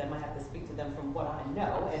speak to them, I have to speak to them from what I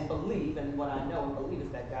know and believe, and what I know and believe is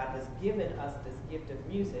that God has given us this gift of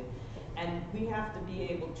music, and we have to be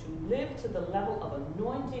able to live to the level of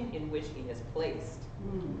anointing in which He has placed.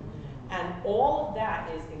 And all of that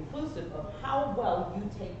is inclusive of how well you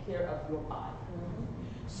take care of your body.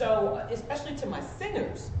 So, especially to my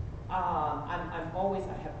singers, I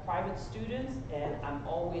have private students, and I'm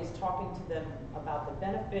always talking to them about the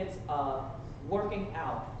benefits of working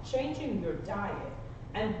out, changing your diet,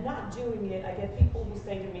 and not doing it. I get people who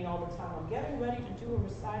say to me all the time, I'm getting ready to do a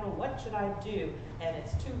recital, what should I do? And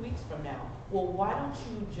it's 2 weeks from now. Well, why don't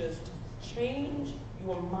you just change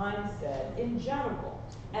your mindset in general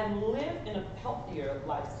and live in a healthier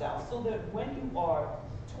lifestyle so that when you are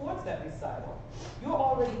towards that recital, you're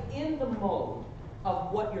already in the mode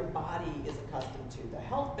of what your body is accustomed to, the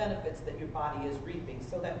health benefits that your body is reaping,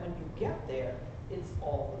 so that when you get there, it's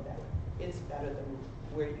all the better. It's better than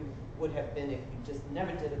where you would have been if you just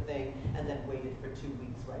never did a thing and then waited for 2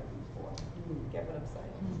 weeks right before. Get what I'm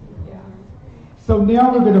saying? Yeah. So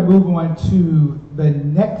now we're going to move on to the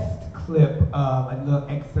next clip, a little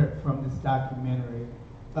excerpt from this documentary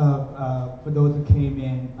for those who came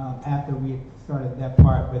in after we started that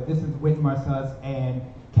part. But this is Wynton Marsalis and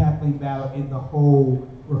Kathleen Battle in the whole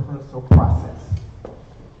rehearsal process.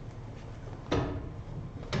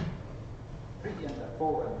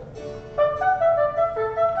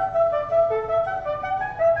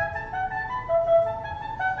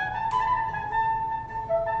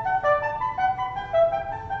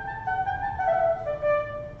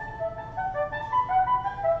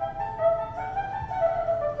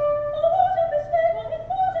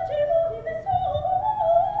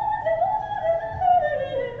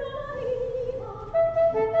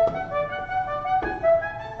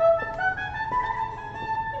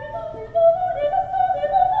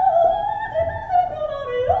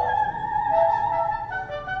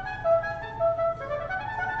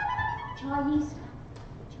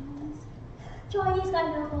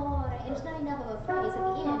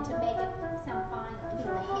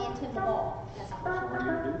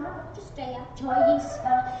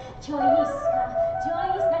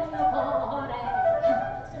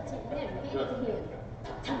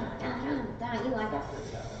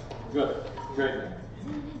 Good. Great.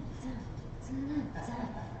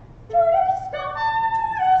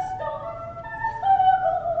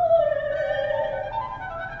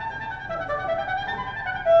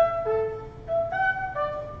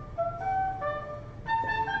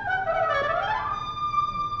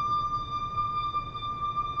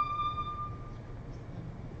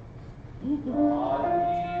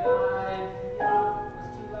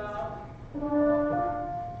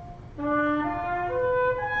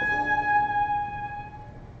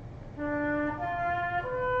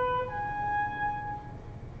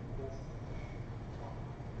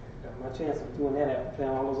 My chance of doing that after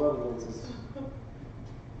playing all those other notes is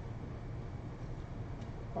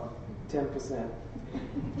 10%.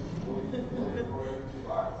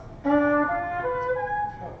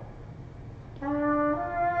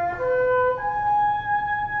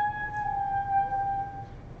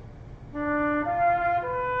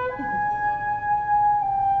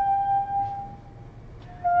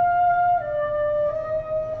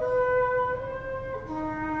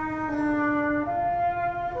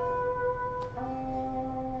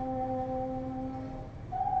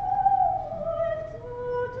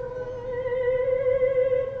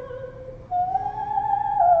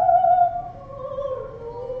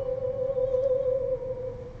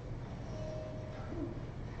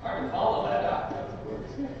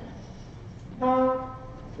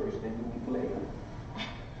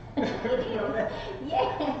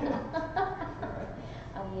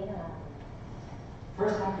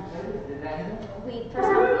 First time you played it, did that either? First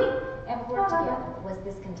time we ever worked together was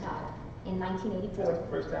this cantata in 1984. That's the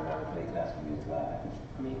first time I ever played classical music live.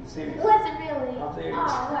 I mean, seriously. Was it really? I'm serious. Oh,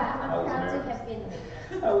 wow. I I'm was proud to nervous. have been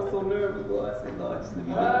there. I was so nervous, Lord. I said, Lord, just let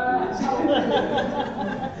me do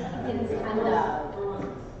It's kind of,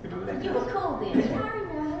 you were cool then. Yeah, I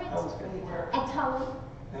remember it. I was fake. At Tully.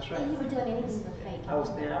 That's And right. you were doing anything but fake. I was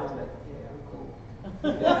there, I was like, yeah, I'm cool.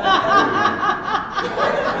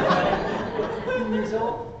 15 years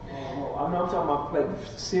old? I'm talking about like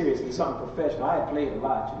seriously, something professional. I had played a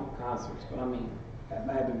lot, concerts, but I mean, I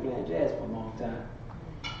had been playing jazz for a long time.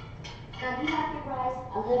 Now, you have to rise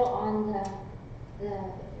a little on the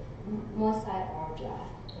more side or dry.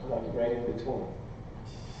 I like it right in between.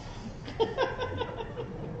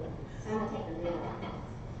 So I'm going to take a little.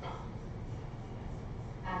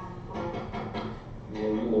 Yeah,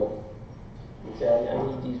 you know, I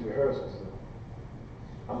need these rehearsals.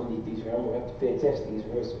 I'm gonna need these. I'm gonna have to pay attention to these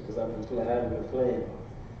rehearsals because I haven't been playing.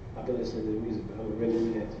 I've been listening to the music, but I'm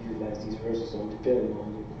really have to utilize these rehearsals. So I'm depending on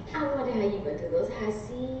you. I wonder how you would do those high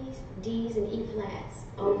C's, D's, and E flats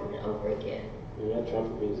over and over again. Yeah, that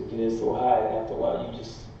trumpet music gets so high after a while you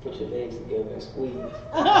just put your legs together and squeeze.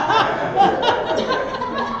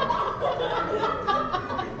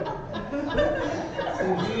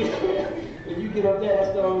 When you get up there,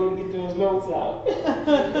 that's the only way to get those notes out. You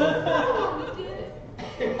did it.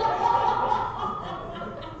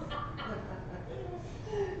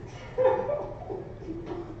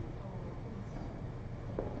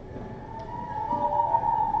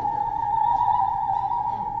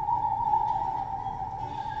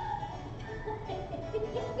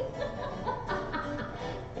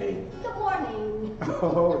 Hey. Good morning.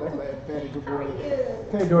 Oh, that's like very good How are morning. you?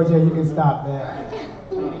 Hey, Georgia, you can stop that.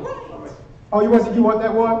 Oh, you want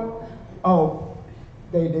that one? Oh,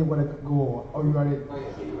 they want to go on. Oh, you already. Oh,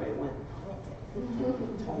 yeah, you right, Wynton.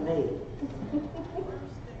 Tornado.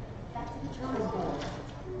 Back to the drawing board.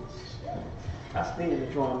 I stayed in the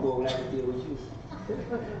drawing board when I could deal with you.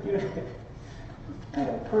 You know, I had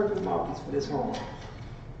a perfect mouthpiece for this horn.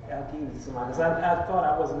 I'll give it to somebody, because I thought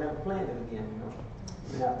I wasn't ever playing it again, you know.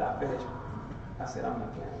 And after I finished, I said, I'm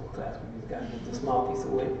not playing with classical music, I gotta give this mouthpiece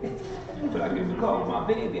away. But I give the call with my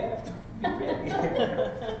baby, I have to be ready.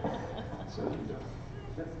 So, you know.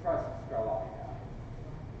 Let's try some Scarlatti now.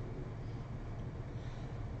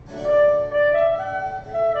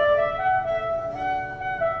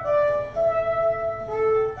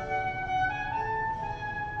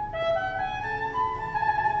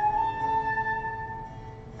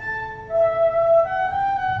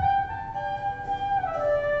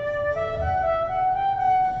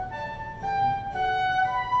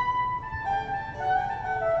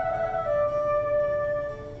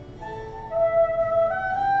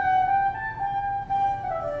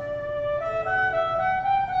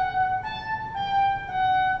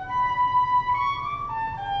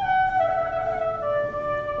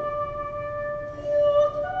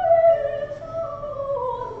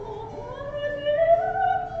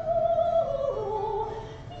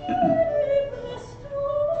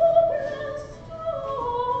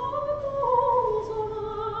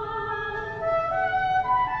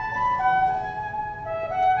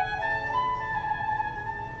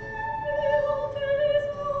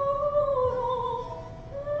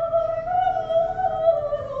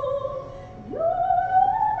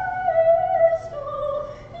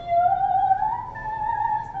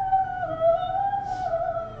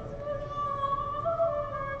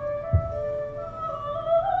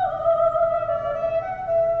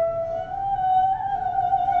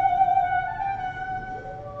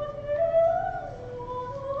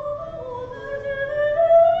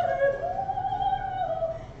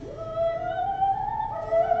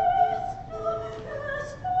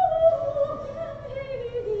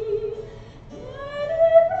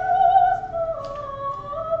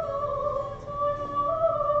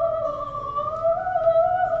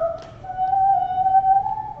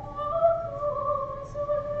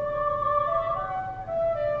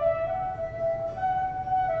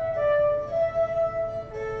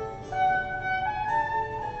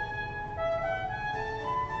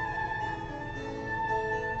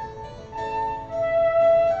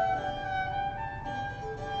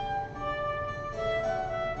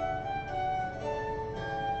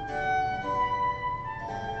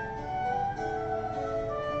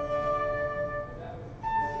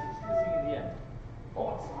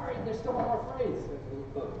 There's still one more phrase.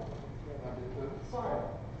 Sorry.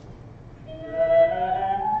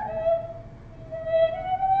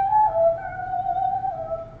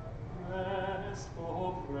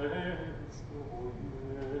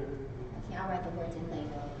 Okay, I'll write the words in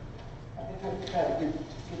later. try to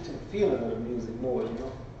get to the feeling of the music more, you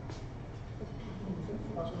know.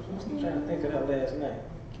 I was trying to think of that last night.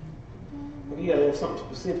 But you gotta have something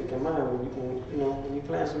specific in mind when you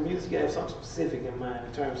plan some music. You gotta have something specific in mind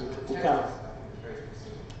in terms of what kind of.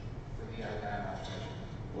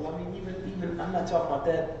 Well, I mean, even I'm not talking about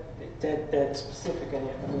that specific. I'm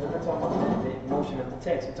not talking about the emotion of the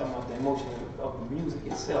text. I'm talking about the emotion of the music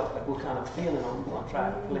itself. Like what kind of feeling are we gonna try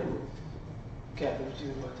to play with? Kathleen, what you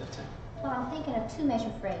think about that time? Well, I'm thinking of 2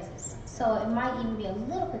 measure phrases, so it might even be a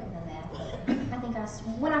little quicker than that. I think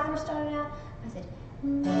when I first started out, I said,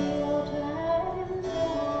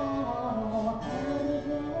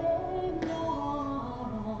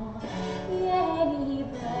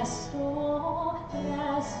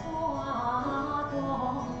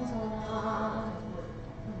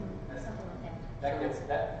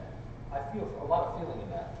 that. I feel a lot of feeling in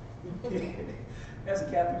that. That's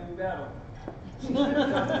Kathleen Battle. She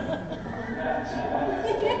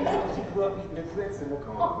grew up eating the grits in the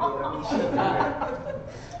cornbread. I mean,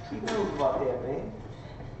 she knows about that, man.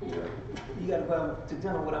 You gotta go out to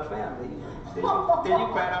dinner with our family. Then you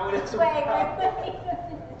find out what it's about. Wait.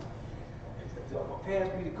 Pass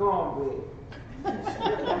me the cornbread.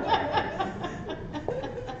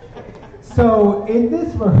 So in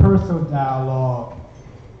this rehearsal dialogue,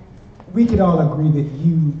 we can all agree that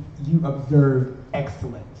you observed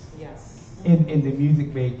excellence. Yes. In the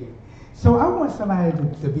music making. So I want somebody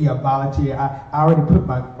to be a volunteer. I already put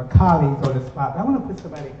my colleagues on the spot, but I want to put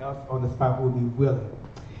somebody else on the spot who will be willing.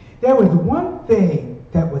 There was one thing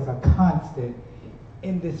that was a constant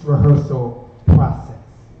in this rehearsal process.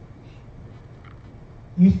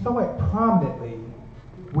 You saw it prominently,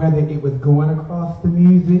 whether it was going across the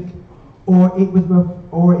music or it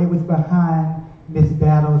was behind Miss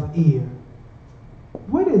Battle's ear.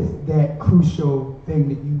 What is that crucial thing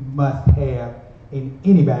that you must have in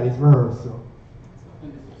anybody's rehearsal?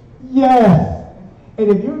 Yes! And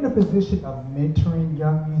if you're in a position of mentoring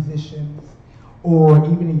young musicians, or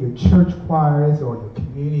even in your church choirs or your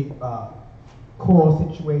community choral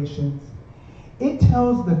situations, it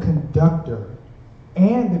tells the conductor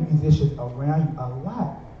and the musicians around you a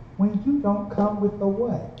lot when you don't come with a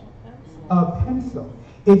what? A pencil.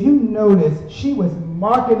 If you notice, she was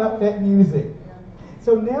marking up that music.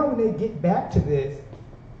 So now when they get back to this,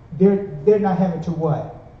 they're not having to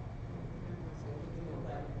what?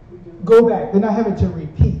 Go back. They're not having to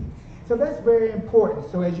repeat. So that's very important.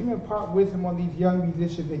 So as you impart wisdom on these young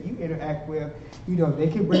musicians that you interact with, they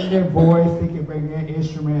can bring their voice, they can bring their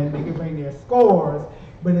instrument, they can bring their scores,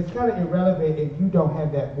 but it's kind of irrelevant if you don't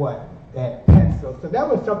have that what? That pencil. So that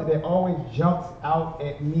was something that always jumps out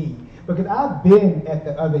at me. Because I've been at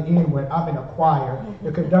the other end when I'm in a choir,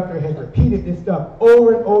 the conductor has repeated this stuff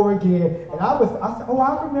over and over again, and I said, oh,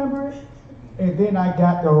 I remember it. And then I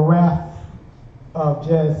got the wrath of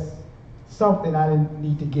just something I didn't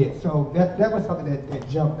need to get. So that was something that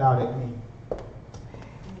jumped out at me.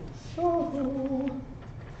 So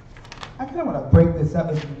I kind of want to break this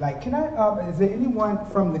up. Is there anyone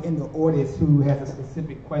in the audience who has a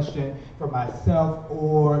specific question for myself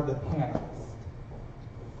or the panelists?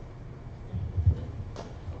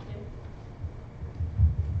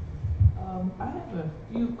 I have a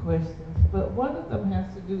few questions, but one of them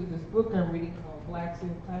has to do with this book I'm reading called Blacks in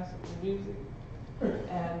Classical Music.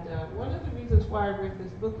 And one of the reasons why I read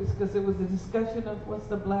this book is because it was a discussion of what's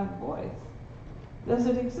the black voice. Does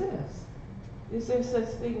it exist? Is there such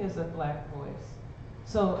thing as a black voice?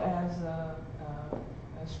 So as a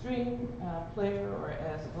string player or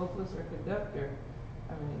as a vocalist or conductor,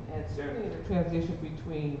 and certainly in the transition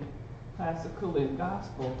between classical and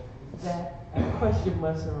gospel, that question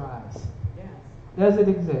must arise. Yes. Does it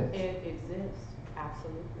exist? It exists,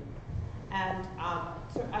 absolutely. And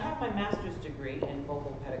so I have my master's degree in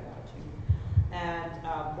vocal pedagogy. And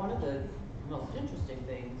one of the most interesting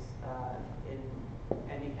things in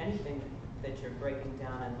anything that you're breaking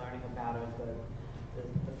down and learning about is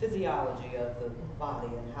the physiology of the body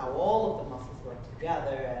and how all of the muscles work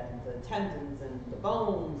together and the tendons and the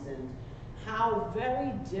bones and how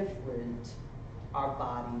very different our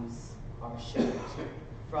bodies are shaped,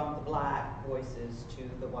 from the black voices to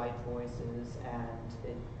the white voices,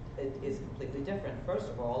 and it is completely different. First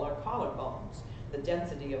of all, our collarbones. The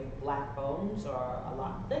density of black bones are a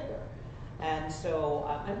lot thicker. And so,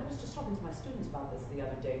 I was just talking to my students about this the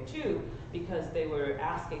other day too, because they were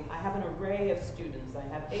asking, I have an array of students. I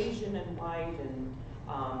have Asian and white and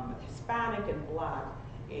Hispanic and black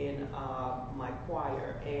in my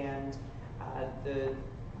choir. And the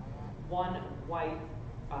one white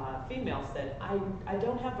female said, I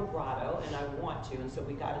don't have vibrato and I want to. And so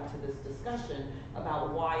we got into this discussion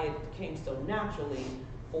about why it came so naturally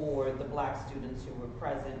for the black students who were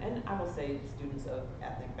present, and I will say students of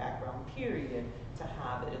ethnic background, period, to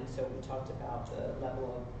have it. And so we talked about the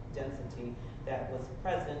level of density that was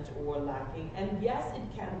present or lacking. And yes, it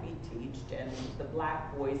can be taught, and the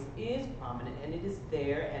black voice is prominent, and it is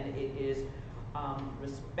there, and it is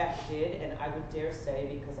respected. And I would dare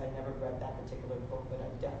say, because I never read that particular book, but I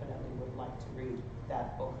definitely would like to read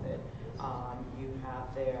that book that you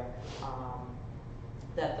have there.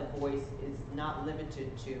 That the voice is not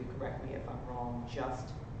limited to, correct me if I'm wrong, just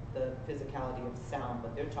the physicality of sound,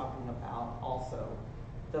 but they're talking about also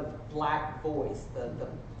the black voice,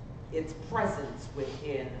 its presence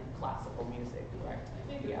within classical music, correct?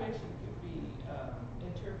 I think the question could be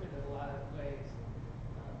interpreted a lot of ways,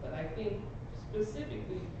 but I think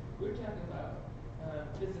specifically we're talking about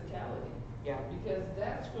physicality. Yeah. Because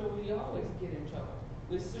that's where we always get in trouble.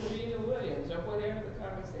 With Serena Williams or whatever the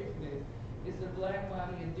conversation is the black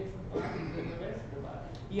body in different bodies than the rest of the body.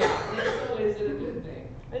 Yeah. And so is it a good thing?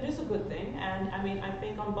 It is a good thing, and I mean, I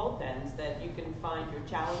think on both ends that you can find your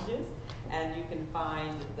challenges and you can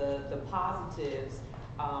find the positives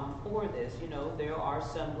for this. You know, there are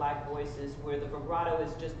some black voices where the vibrato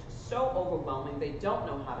is just so overwhelming, they don't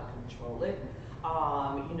know how to control it.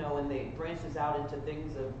 You know, and they branches out into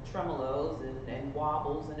things of tremolos and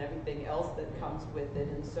wobbles and everything else that comes with it.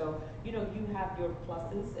 And so, you know, you have your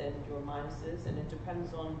pluses and your minuses, and it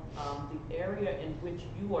depends on the area in which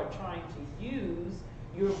you are trying to use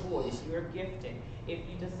your voice, your gifting. If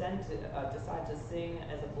you decide to sing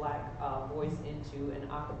as a black voice into an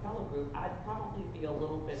a cappella group, I'd probably be a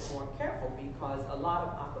little bit more careful, because a lot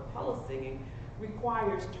of a cappella singing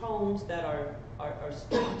requires tones that are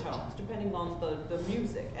string tones, depending on the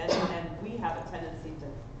music. And we have a tendency to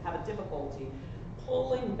have a difficulty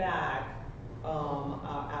pulling back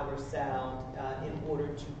our sound in order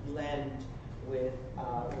to blend with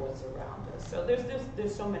what's around us. So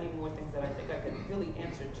there's so many more things that I think I could really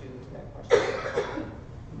answer to that question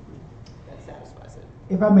that satisfies it.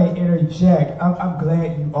 If I may interject, I'm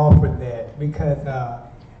glad you offered that, because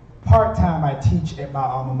part-time I teach at my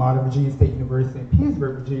alma mater, Virginia State University in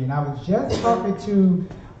Pittsburgh, Virginia, and I was just talking to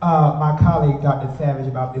my colleague, Dr. Savage,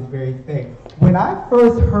 about this very thing. When I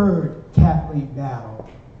first heard Kathleen Battle,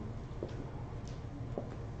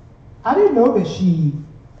 I didn't know that she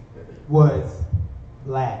was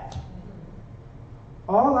black.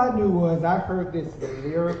 All I knew was I heard this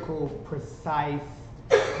lyrical, precise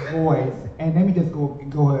voice, and let me just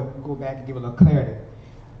go back and give a little clarity.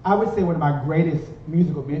 I would say one of my greatest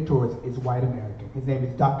musical mentors is white American. His name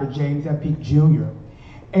is Dr. James M. Peake Jr.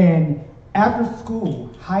 And after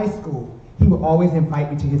school, high school, he would always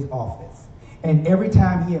invite me to his office. And every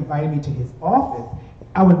time he invited me to his office,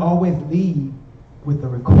 I would always leave with a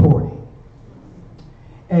recording.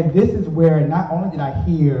 And this is where not only did I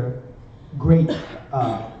hear great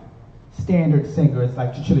standard singers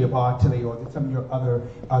like Cecilia Bartoli or some of your other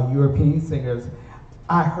European singers,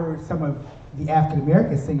 I heard some of the African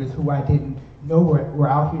American singers who I didn't know were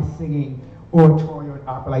out here singing oratorio and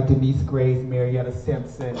opera, like Denyce Graves, Marietta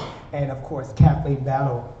Simpson, and of course Kathleen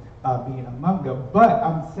Battle being among them. But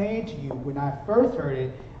I'm saying to you, when I first heard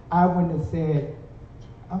it, I wouldn't have said,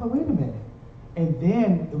 oh, but wait a minute. And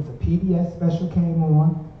then it was a PBS special came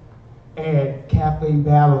on, and Kathleen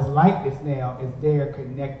Battle's likeness now is there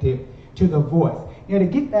connected to the voice. Now, to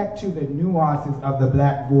get back to the nuances of the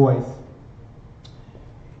black voice,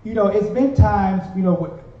 you know, it's been times, you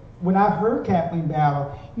know, when I heard Kathleen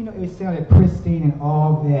Battle, you know, it sounded pristine and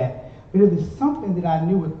all that, but it was something that I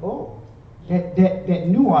knew was, that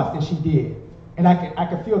nuance that she did. And I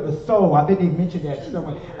could feel the soul. I think they mentioned that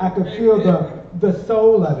somewhere. I could feel the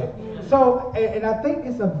soul of it. So, and I think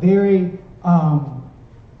it's a very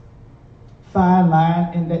fine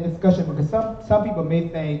line in that discussion, because some people may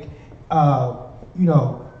think, you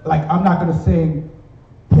know, like I'm not going to sing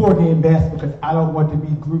Porgy and Bess because I don't want to be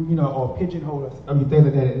group, you know, or pigeonholed, I mean, things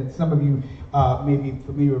like that. And some of you may be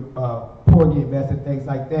familiar with Porgy and Bess and things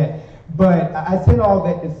like that. But I said all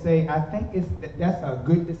that to say I think that's a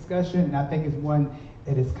good discussion, and I think it's one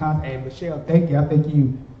that is constant. And Michele, thank you. I think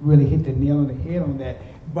you really hit the nail on the head on that.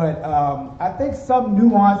 But I think some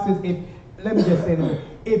nuances, let me just say this.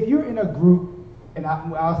 If you're in a group, and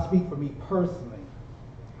I'll speak for me personally,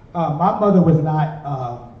 my mother was not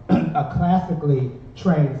a classically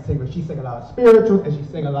trained singer. She sang a lot of spirituals and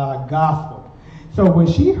she sang a lot of gospel. So when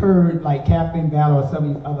she heard like Kathleen Battle or some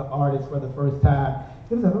of these other artists for the first time,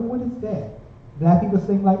 it was like, oh, what is that? Black people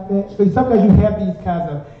sing like that? So sometimes you have these kinds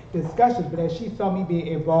of discussions, but as she saw me being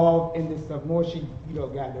involved in this more, she, you know,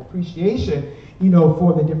 got an appreciation, you know,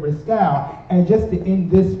 for the different style. And just to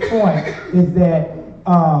end this point is that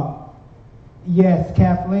yes,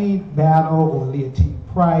 Kathleen Battle or Leontine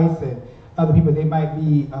Price and other people, they might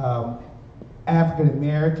be African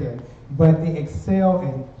American, but they excel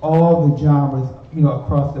in all the genres,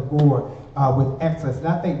 across the board with excellence. And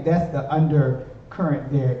I think that's the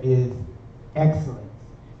undercurrent there is excellence.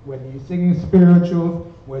 Whether you're singing spirituals,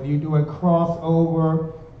 whether you're doing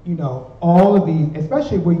crossover, all of these,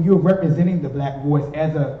 especially when you're representing the black voice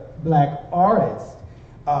as a black artist,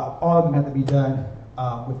 all of them have to be done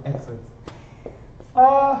with excellence.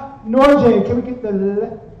 Norjay, can we get the...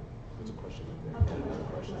 There's a question.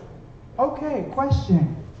 Okay,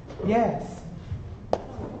 question. Yes.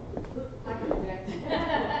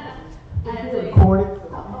 Recorded.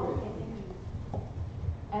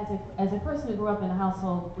 As a person who grew up in a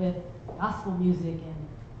household with gospel music and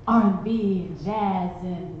R&B and jazz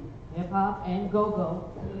and hip hop and go-go,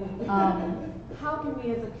 how can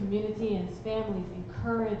we as a community and as families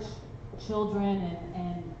encourage children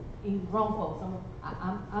and grown folks?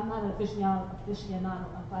 I'm not an aficionado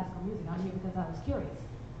of classical music. I'm here because I was curious.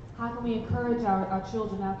 How can we encourage our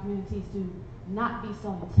children, our communities to not be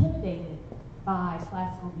so intimidated by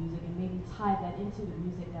classical music and maybe tie that into the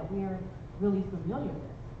music that we're really familiar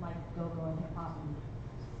with, like go-go and hip-hop and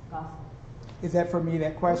gospel? Is that for me,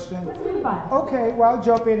 that question? Everybody. Okay, well, I'll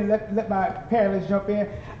jump in and let my panelists jump in.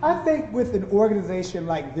 I think with an organization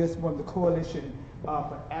like this one, the Coalition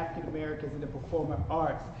for African Americans in the Performing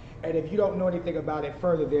Arts, and if you don't know anything about it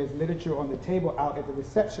further, there's literature on the table out at the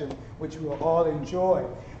reception, which we will all enjoy.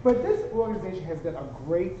 But this organization has done a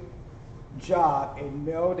great job in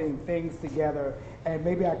melding things together, and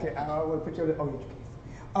maybe I want to put you on your case.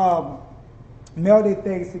 Melding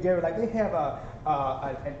things together, like they have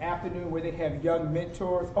an afternoon where they have young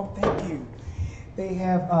mentors. Oh, thank you. They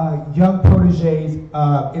have young proteges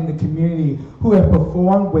in the community who have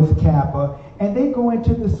performed with Kappa, and they go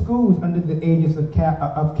into the schools under the aegis of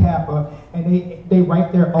Kappa, and they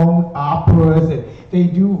write their own operas, and they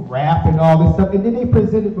do rap and all this stuff, and then they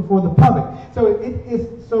present it before the public.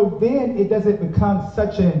 So then it doesn't become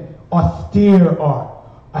such an austere art.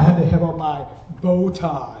 I have to have on my bow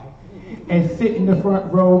tie and sit in the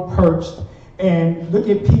front row perched and look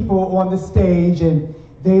at people on the stage and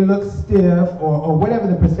they look stiff or whatever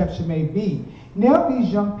the perception may be. Now these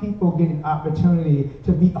young people get an opportunity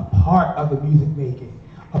to be a part of the music making,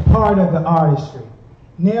 a part of the artistry.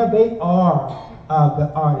 Now they are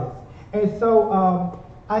the artists. And so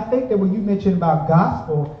I think that when you mentioned about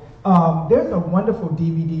gospel, there's a wonderful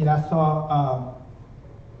DVD that I saw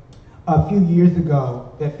a few years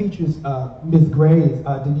ago that features Ms. Graves,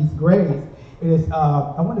 Denyce Graves. It is,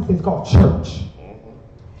 I want to say it's called Church.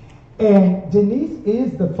 And Denyce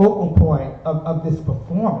is the focal point of this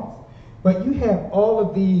performance. But you have all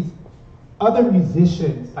of these other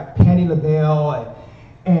musicians like Patti LaBelle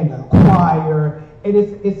and a choir, and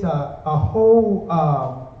it's a whole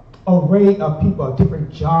array of people of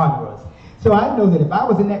different genres. So I know that if I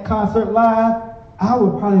was in that concert live, I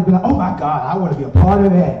would probably be like, oh my God, I want to be a part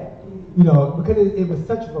of that. Because it was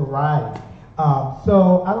such variety.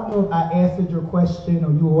 So I don't know if I answered your question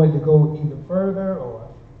or you wanted to go even further or.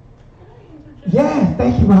 Yes,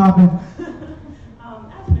 thank you, Robin.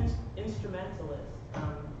 As an instrumentalist,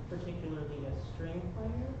 particularly a string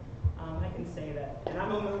player, I can say that, and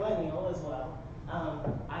I'm a millennial as well,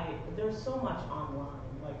 there's so much online.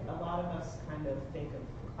 Like a lot of us kind of think of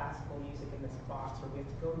classical music in this box where we have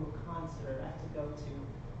to go to a concert, I have to go to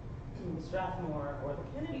the Strathmore or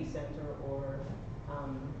the Kennedy Center or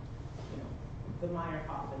the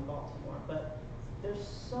Meyerhoff in Baltimore. But there's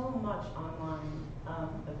so much online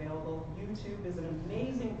available. YouTube is an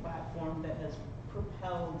amazing platform that has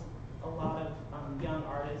propelled a lot of young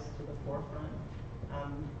artists to the forefront.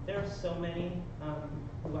 There are so many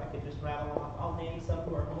who I could just rattle off. I'll name some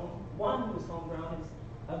who are home. One who is homegrown is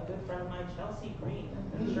a good friend of mine, Chelsea Green.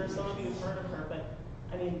 I'm sure some of you have heard of her, but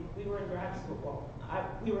I mean, we were in grad school.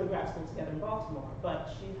 We were in grad school together in Baltimore,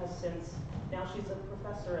 but she has since, now she's a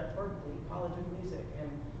professor at Berkeley College of Music, and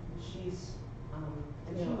she's,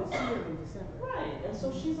 and she was here in December. Right, and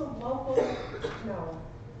so she's a local,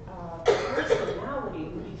 personality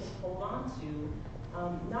who we can hold on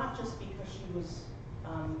to, not just because she was,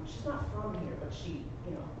 she's not from here, but she,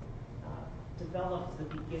 developed the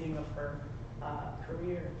beginning of her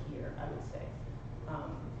career here, I would say.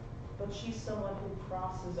 But she's someone who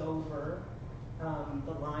crosses over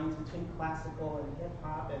the lines between classical and hip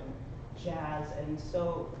hop and jazz, and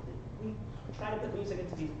so we try to put music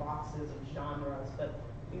into these boxes of genres, but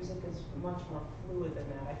music is much more fluid than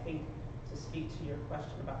that. I think to speak to your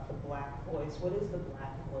question about the black voice, what is the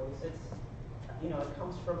black voice? It's, it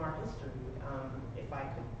comes from our history. If I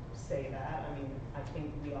could say that, I mean, I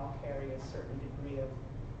think we all carry a certain degree of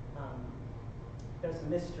there's a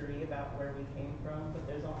mystery about where we came from, but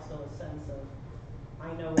there's also a sense of,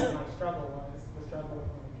 I know what my struggle was, the struggle of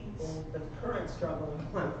my people, the current struggle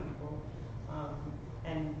of my people,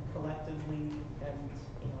 and collectively and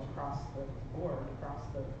across the board, across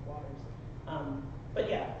the waters. But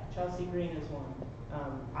yeah, Chelsea Green is one.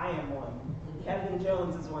 I am one. Kevin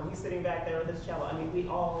Jones is one. He's sitting back there with his cello. I mean, we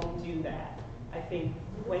all do that. I think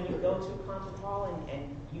when you go to a concert hall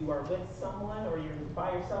and you are with someone or you're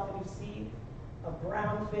by yourself and you see a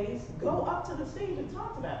brown face, go up to the stage and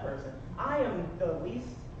talk to that person. I am the least,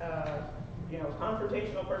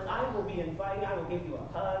 confrontational person. I will be inviting. I will give you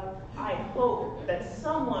a hug. I hope that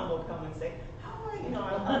someone will come and say, "How are you?"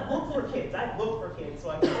 I look for kids. I look for kids so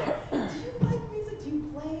I can say, "Do you like music? Do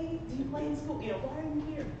you play? Do you play in school? Why are you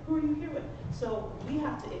here? Who are you here with?" So we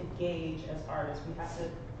have to engage as artists. We have to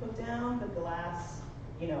put down the glass.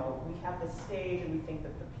 We have the stage, and we think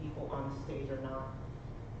that the people on the stage are not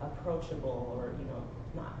approachable or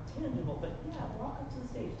not tangible, but yeah, walk up to the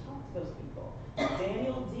stage, talk to those people.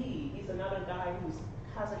 Daniel D, he's another guy who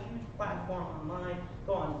has a huge platform online.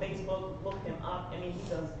 Go on Facebook, look him up. I mean, he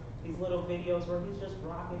does these little videos where he's just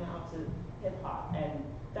rocking out to hip hop, and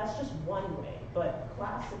that's just one way. But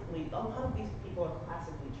classically, a lot of these people are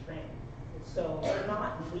classically trained, so they're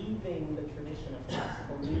not leaving the tradition of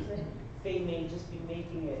classical music. They may just be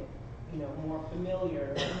making it, more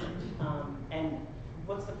familiar, and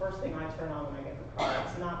what's the first thing I turn on when I get in the car?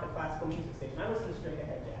 It's not the classical music station. I listen to straight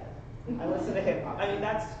ahead jazz. I listen to hip hop. I mean,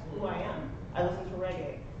 that's who I am. I listen to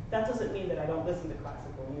reggae. That doesn't mean that I don't listen to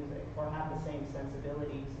classical music or have the same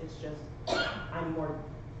sensibilities. It's just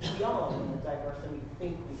we all are more diverse than we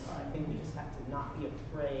think we are. I think we just have to not be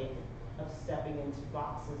afraid of stepping into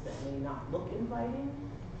boxes that may not look inviting,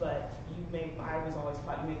 but I was always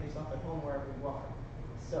taught you make yourself at home wherever you are.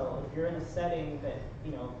 So if you're in a setting that,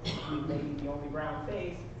 you may be the only brown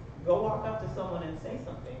face, go walk up to someone and say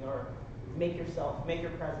something, or make your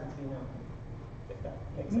presence be known. If that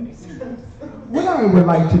makes any sense. What I would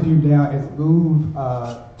like to do now is move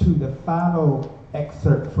to the final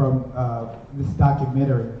excerpt from this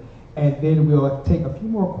documentary, and then we'll take a few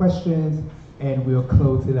more questions and we'll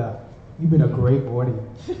close it up. You've been a great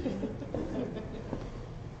audience.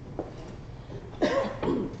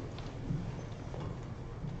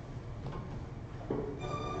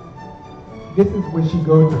 This is when she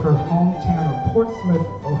goes to her hometown of Portsmouth,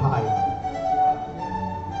 Ohio.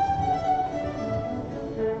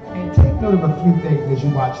 And take note of a few things as you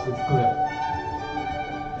watch this clip.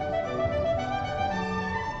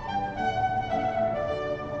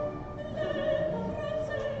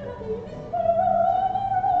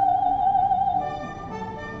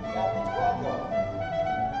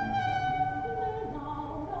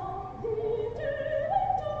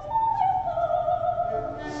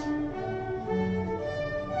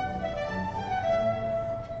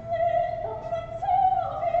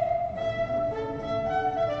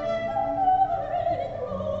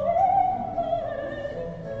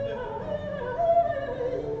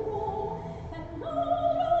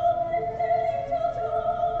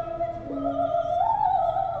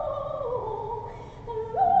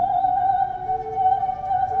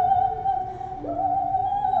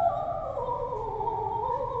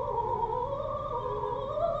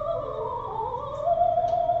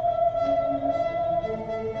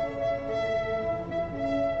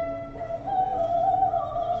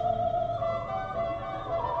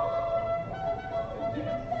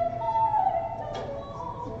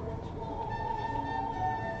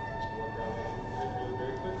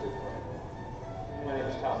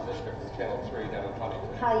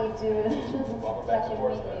 How you doing? Welcome back to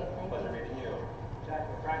Pleasure meeting Portsmouth. you. Thank Pleasure you. meeting you. Jack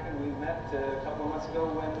Franklin, we met a couple of months ago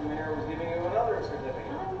when the mayor was giving you another certificate.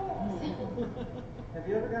 Have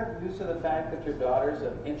you ever gotten used to the fact that your daughter's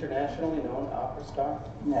an internationally known opera star?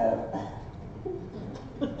 No.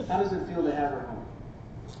 How does it feel to have her home?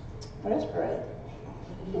 That's great.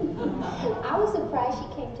 I was surprised she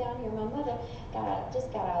came down here. My mother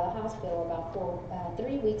just got out of the hospital about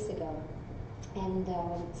 3 weeks ago. And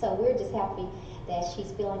so we're just happy that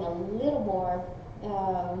she's feeling a little more,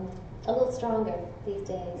 a little stronger these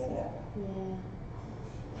days. Yeah. Yeah.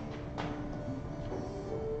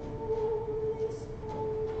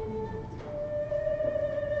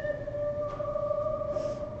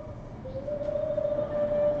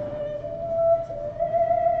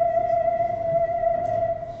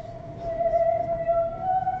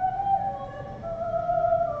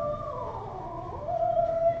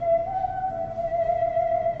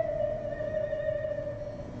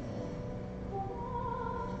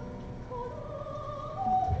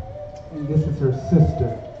 And this is her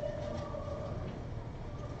sister.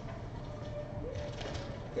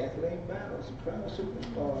 Kathleen Battle. soprano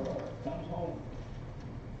superstar comes home.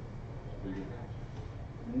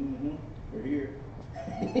 Mm-hmm. We're here.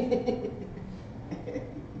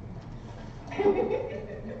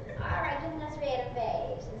 All right, give us red and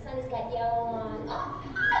beige. The sun has got yellow on. Oh.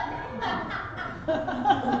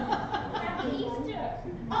 Happy Easter.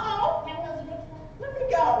 Uh-oh. Let me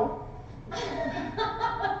go.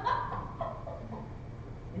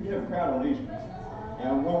 We have a crowd on Easter.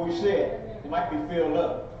 And when we sit, it might be filled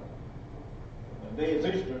up. The day is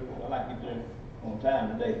Easter, I like to get there on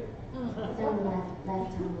time today. So last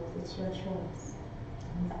time it's your choice.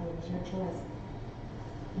 It's your choice.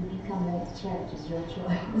 If you come late to church, it's your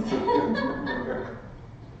choice.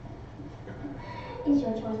 It's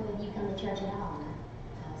your choice whether you come to church at all.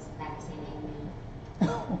 I was back to saying amen.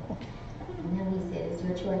 And then he said, it's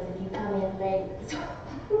your choice if you come in late.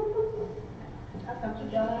 I thought you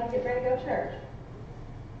done get ready to go to church.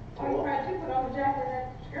 Oh, you probably put on the jacket and that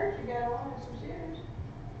skirt you got on and some shoes.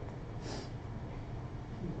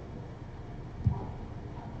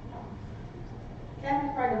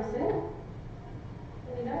 Kathy's probably gonna sing.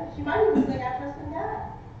 You know, she might even sing I Trust in God.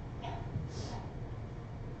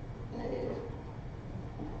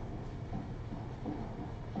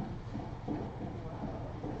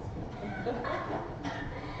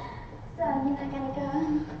 So, you're not gonna go?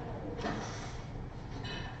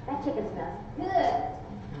 That chicken smells good.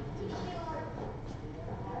 You sure?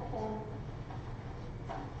 Okay.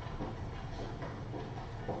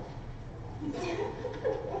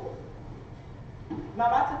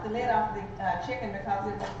 Mom, I took the lid off the chicken because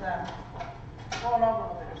it was going over a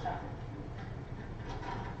little bit or something.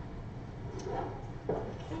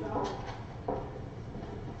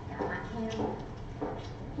 Got my camera.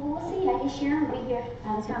 Well, we'll see. I guess Sharon will be here by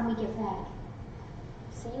the time we get back.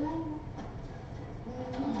 See you later.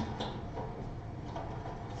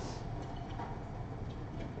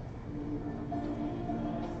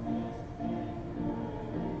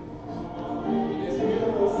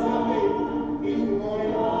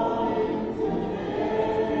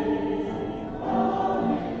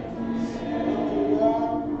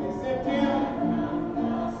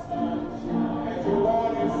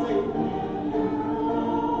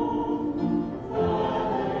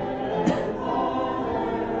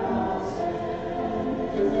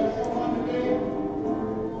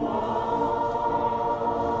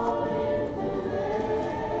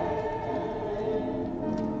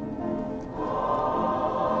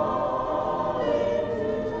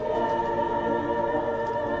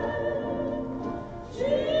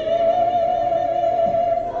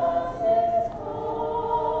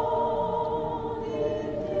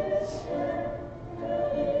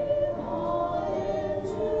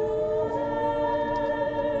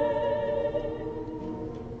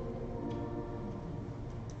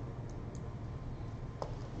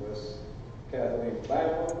 Miss Kathleen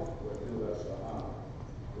Battle will do us the honor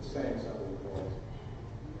to sing something for us.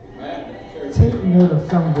 Amen. Take note of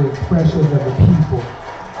some of the expressions of the people,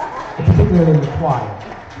 particularly in the choir.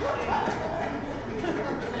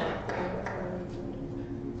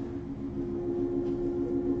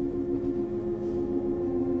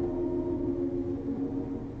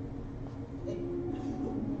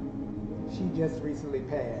 She just recently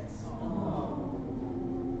passed.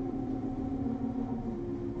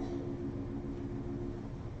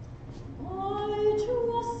 I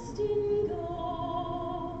trust in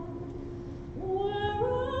God,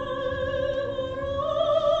 wherever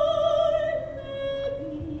I may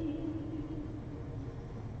be,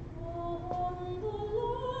 on the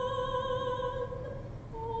land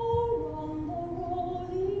or on the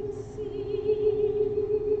rolling sea,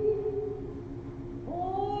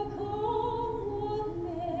 or come what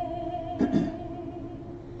may,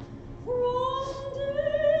 from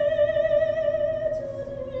day to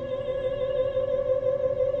day.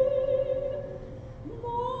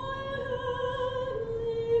 My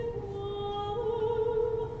heavenly Father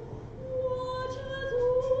watches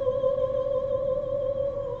over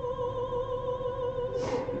me.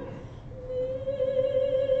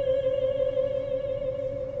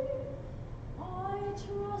 I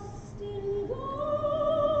trust in God.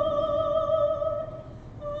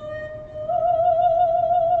 I know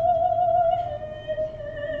He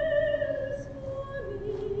cares for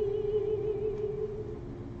me.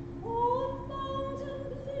 On mountain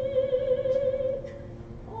peak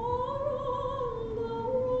or on the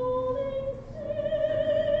rolling sea,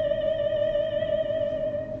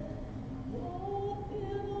 what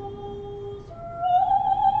billows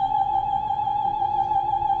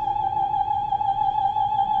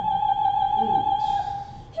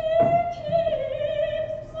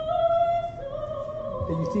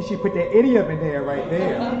And you see she put that idiom in there right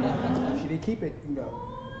there. She They keep it, you know.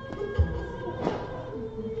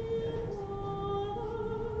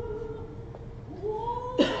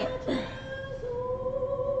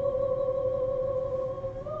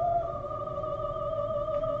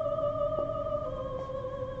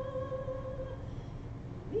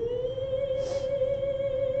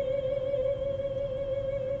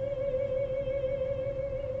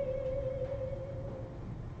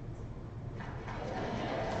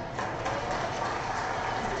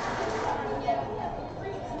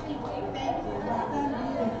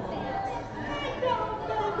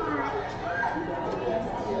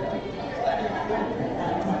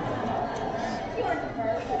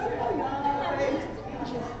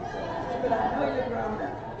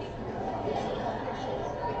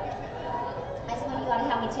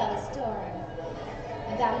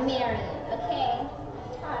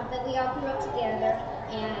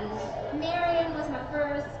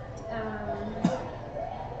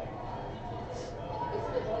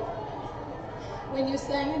 When you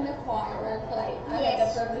sang in the choir or played, I had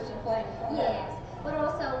the privilege of playing choir. Yes, but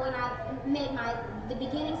also when I made the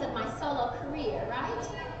beginnings of my solo career, right?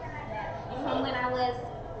 From when I was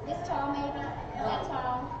this tall maybe, that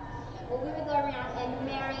tall. Well, we would go around and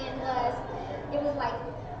it was like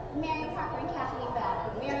Marion Parker and Kathleen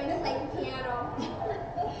Battle. Marion played the piano,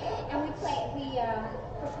 and we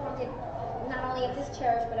performed it not only at this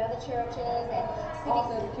church, but other churches and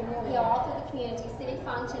all through the community. Yeah, all through the community, civic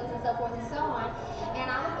functions and so forth and so on.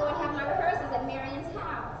 And I would go and have my rehearsals at Marion's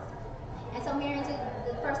house. And so Marion's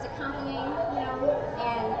the first accompanying,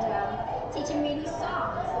 and teaching me these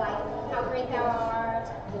songs like How Great Thou Art,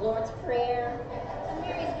 the Lord's Prayer. So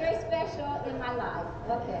Marion's very special in my life.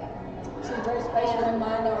 Okay. She's very special in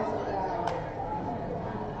mine also.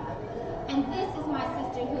 And this is my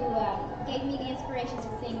sister who gave me the inspiration to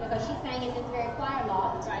sing because she sang in this very choir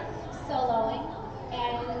loft, soloing,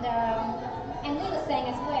 and Lila sang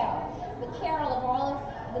as well. But Carol, of all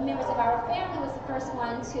of the members of our family, was the first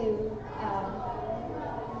one to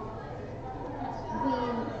be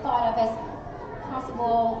thought of as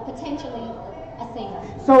possible, potentially a singer.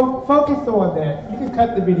 So focus on that. You can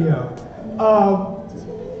cut the video.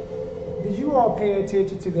 Did you all pay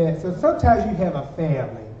attention to that? So sometimes you have a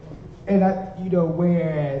family, and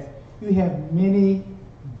whereas you have many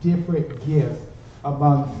different gifts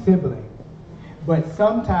among siblings, but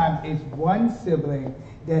sometimes it's one sibling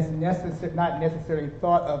that's not necessarily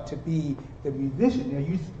thought of to be the musician.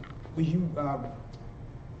 Now,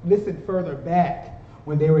 listen further back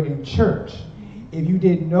when they were in church. If you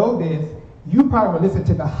didn't know this, you probably would listen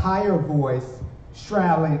to the higher voice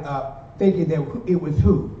straddling up, thinking that it was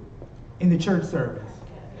who in the church service.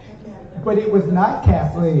 But it was not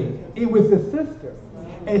Kathleen. It was the sister.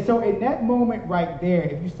 And so in that moment right there,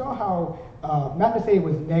 if you saw how, not to say it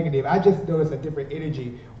was negative, I just noticed a different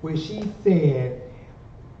energy where she said,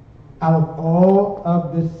 out of all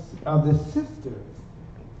of the sisters,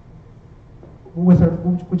 which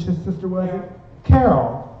her sister was it?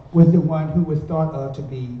 Carol was the one who was thought of to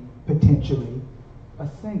be potentially a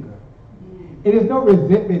singer. And there's no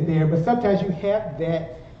resentment there, but sometimes you have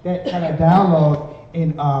that kind of dialogue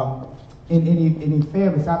in any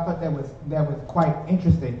family. So I thought that was quite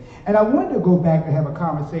interesting. And I wanted to go back and have a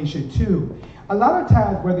conversation too. A lot of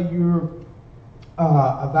times, whether you're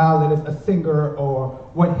a violinist, a singer, or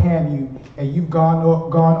what have you, and you've gone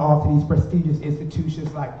off to these prestigious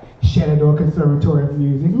institutions like Shenandoah Conservatory of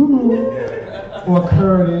Music, or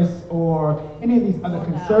Curtis, or any of these other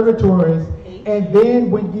conservatories, and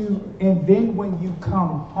then when you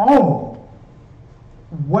come home,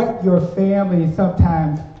 what your family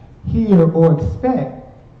sometimes hear or expect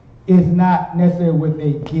is not necessarily what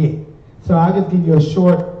they get. So I'll just give you a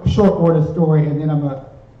short order story, and then I'm gonna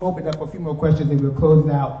open up a few more questions and we'll close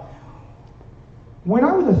it out. When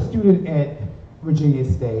I was a student at Virginia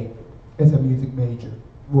State as a music major,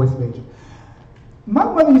 voice major, my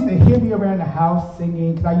mother used to hear me around the house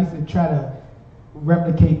singing, because I used to try to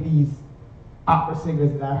replicate these opera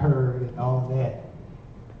singers that I heard and all of that.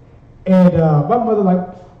 And my mother like,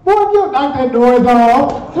 boy, if you don't knock that noise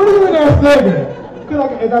off, what are you in there singing?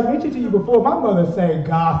 Because as I mentioned to you before, my mother sang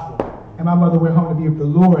gospel, and my mother went home to be with the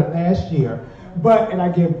Lord last year. And I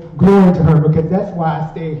give glory to her because that's why I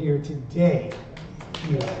stay here today.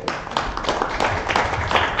 Thank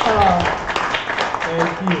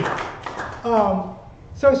you.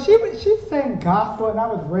 So she sang gospel, and I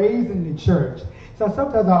was raised in the church. So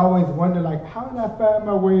sometimes I always wonder, like, how did I find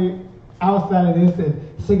my way outside of this and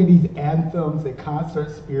singing these anthems and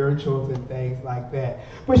concert spirituals and things like that?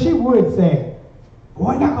 But she would say,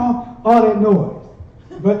 boy, knock off all that noise.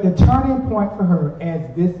 But the turning point for her,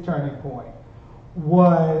 as this turning point,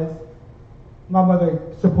 was my mother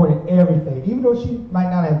supported everything. Even though she might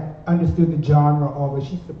not have understood the genre or but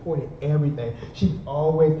she supported everything. She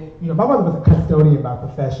always, my mother was a custodian by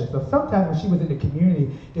profession. So sometimes when she was in the community,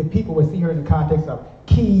 then people would see her in the context of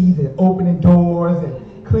keys and opening doors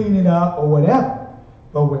and cleaning up or whatever.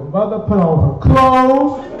 But when mother put on her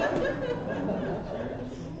clothes,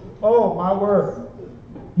 oh my word.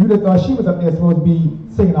 You'd have thought she was up there supposed to be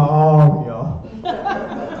singing an aria.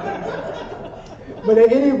 But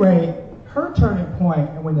at any rate, her turning point,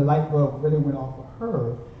 and when the light bulb really went off for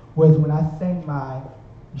her, was when I sang my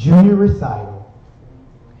junior recital.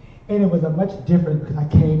 And it was a much different, because I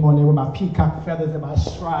came on there with my peacock feathers and my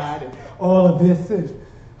stride and all of this and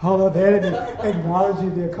all of that, and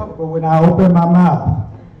acknowledging their comfort. But when I opened my mouth,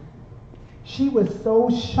 she was so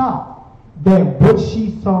shocked that what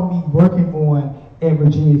she saw me working on at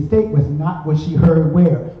Virginia State was not what she heard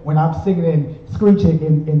when I'm singing and screeching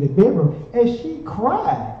in the bedroom, and she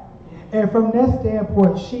cried. And from that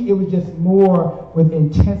standpoint, it was just more with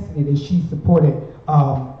intensity that she supported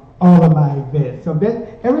all of my events. So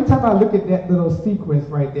that every time I look at that little sequence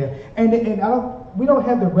right there, and we don't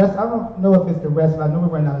have the rest. I don't know if it's the rest, but I know we're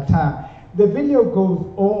running out of time. The video goes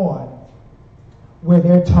on where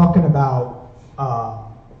they're talking about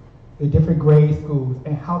the different grade schools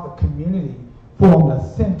and how the community formed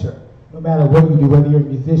a center, no matter what you do, whether you're a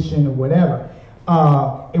musician or whatever.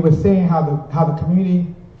 It was saying how the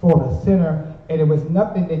community formed a center, and it was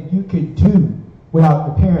nothing that you could do without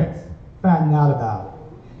the parents finding out about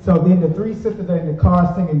it. So then the three sisters are in the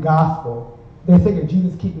car singing gospel. They're singing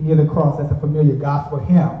Jesus Keep Me Near the Cross. That's a familiar gospel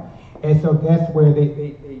hymn. And so that's where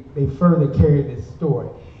they further carry this story.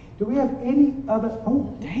 Do we have any other?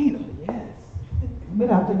 Oh, Dana, yes. Good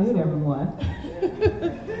afternoon, everyone.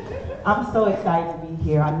 I'm so excited to be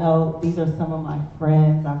here. I know these are some of my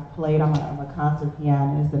friends. I'm a concert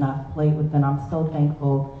pianist, and I've played with them. I'm so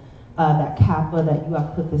thankful that Kappa, that you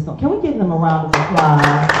have put this on. Can we give them a round of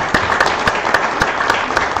applause?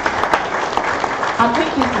 I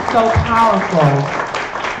think this is so powerful.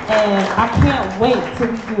 And I can't wait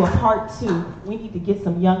till we do a part 2. We need to get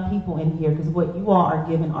some young people in here, because what you all are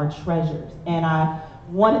giving are treasures. And I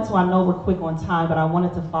know we're quick on time, but I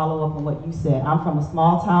wanted to follow up on what you said. I'm from a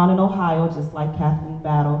small town in Ohio, just like Kathleen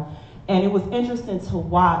Battle, and it was interesting to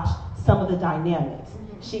watch some of the dynamics.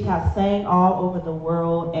 She has sang all over the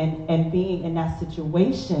world, and being in that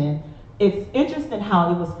situation, it's interesting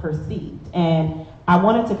how it was perceived. And I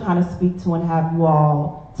wanted to kind of speak to and have you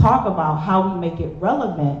all talk about how we make it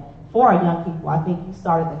relevant for our young people. I think you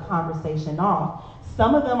started the conversation off.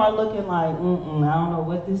 Some of them are looking like, I don't know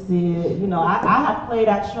what this is. I have played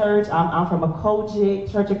at church. I'm from a Kojic,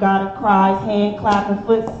 Church of God in Christ, hand clapping,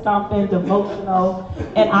 foot stomping, devotional.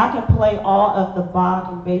 And I can play all of the Bach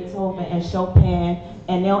and Beethoven and Chopin,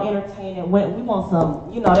 and they'll entertain it. We want some,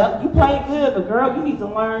 you play good, but girl, you need to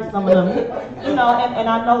learn some of them. And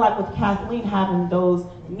I know, like with Kathleen, having those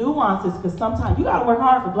nuances, because sometimes you got to work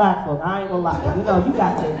hard for black folk. I ain't gonna lie. You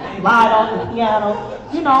got to slide off the piano,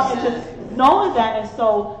 and just knowing that. And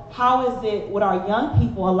so how is it with our young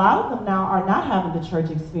people? A lot of them now are not having the church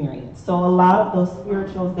experience. So a lot of those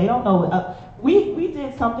spirituals, they don't know. We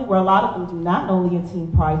did something where a lot of them do not know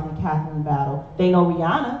Leontine Price and Kathleen Battle. They know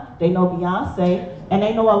Rihanna, they know Beyonce, and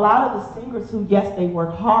they know a lot of the singers who, yes, they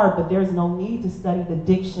work hard, but there's no need to study the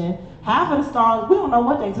diction. Half of the songs, we don't know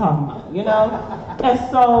what they're talking about, And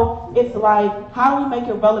so it's like, how do we make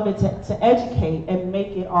it relevant to educate and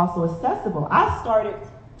make it also accessible? I started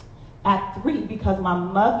at 3 because my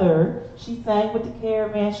mother, she sang with the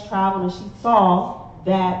Caravans Travel, and she saw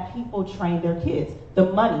that people train their kids.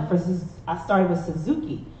 The money I started with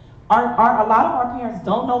Suzuki. A lot of our parents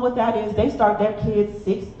don't know what that is. They start their kids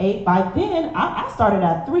 6, 8. By then, I started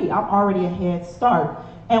at 3. I'm already a head start.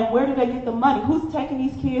 And where do they get the money? Who's taking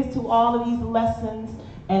these kids to all of these lessons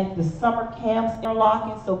and the summer camps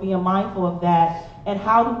interlocking? So being mindful of that, and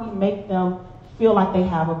how do we make them feel like they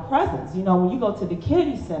have a presence? When you go to the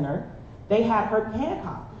Kennedy Center, they had Herbie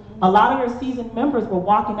Hancock. A lot of their seasoned members were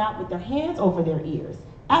walking out with their hands over their ears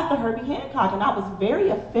at the Herbie Hancock, and I was very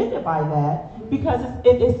offended by that, because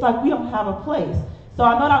it's like we don't have a place. So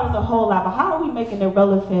I know that was a whole lot, but how are we making it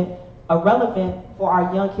relevant for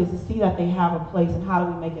our young kids to see that they have a place, and how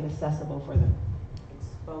do we make it accessible for them?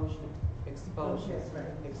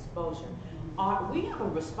 Exposure. We have a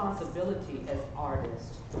responsibility as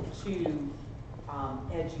artists to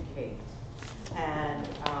educate. And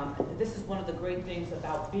this is one of the great things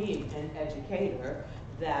about being an educator,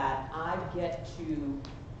 that I get to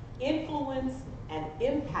influence and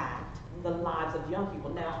impact the lives of young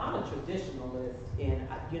people. Now, I'm a traditionalist in,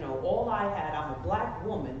 all I had, I'm a black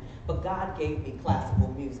woman, but God gave me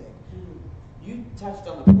classical music. You touched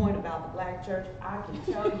on the point about the black church. I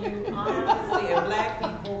can tell you honestly, and black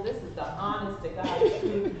people, this is the honest to God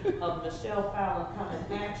truth of Michele Fowlin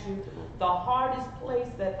coming at you. The hardest place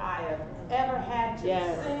that I have ever had to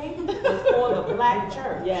sing was for the black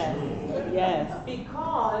church. Yes, yes.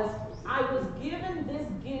 Because I was given this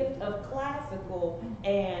gift of classical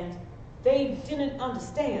and they didn't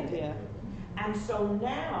understand it. And so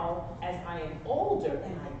now, as I am older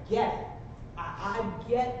and I get it, I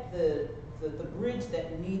get the bridge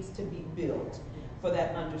that needs to be built for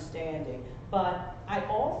that understanding. But I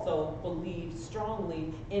also believe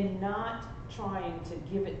strongly in not trying to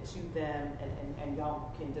give it to them, and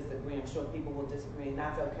y'all can disagree, I'm sure people will disagree, and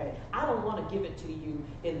that's okay. I don't want to give it to you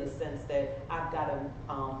in the sense that I've got to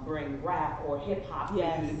bring rap or hip hop for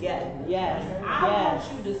you to get it. Yes. I want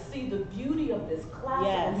you to see the beauty of this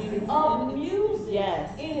classical music, of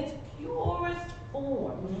music in its purest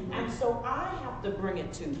form. And so I have to bring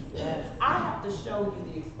it to you. I have to show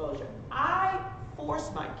you the exposure. I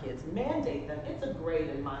force my kids, mandate them, it's a grade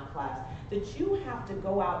in my class, that you have to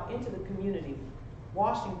go out into the community.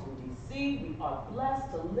 Washington, D.C., we are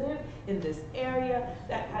blessed to live in this area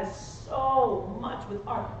that has so much with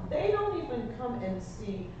art. They don't even come and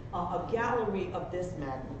see a gallery of this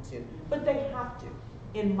magnitude, but they have to.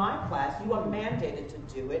 In my class, you are mandated to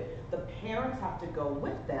do it. The parents have to go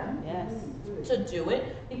with them to do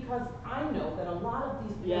it, because I know that a lot of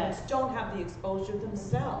these parents don't have the exposure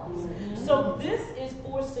themselves. So this is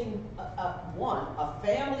forcing, a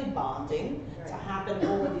family bonding to happen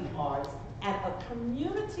over the arts, and a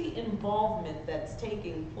community involvement that's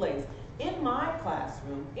taking place in my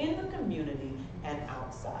classroom, in the community, and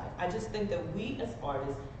outside. I just think that we as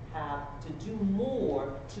artists have to do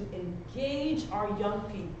more to engage our young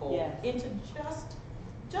people into just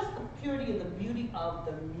the purity and the beauty of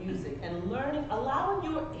the music, and learning, allowing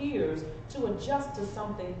your ears to adjust to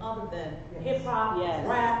something other than hip hop,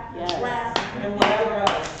 rap, and whatever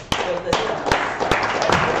else.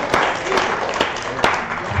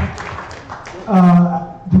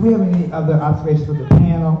 Do we have any other observations from the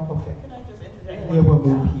panel? Okay. Can I just interject? Yeah, we'll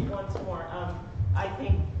move here. Once more. I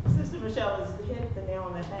think Sister Michele has hit the nail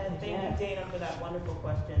on the head. Thank you, Dana, for that wonderful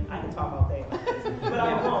question. I can talk all day about this, but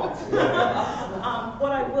I won't.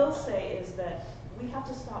 What I will say is that we have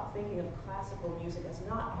to stop thinking of classical music as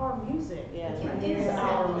not our music. It is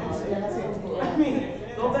our music. I mean,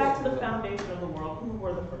 go back to the foundation of the world. Who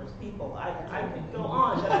were the first people? I could go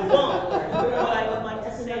on, but I won't. What I would like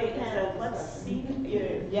to say is that let's seek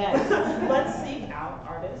out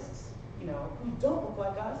artists, who don't look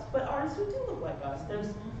like us, but artists who do look like us.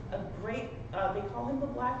 There's a great, they call him the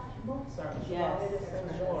Black Mozart.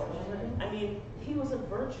 I mean, he was a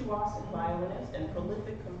virtuosic violinist and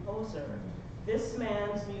prolific composer. This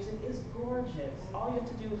man's music is gorgeous. All you have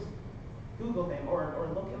to do is Google him or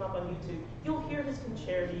look him up on YouTube. You'll hear his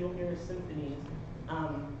concerti, you'll hear his symphonies.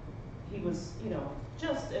 He was,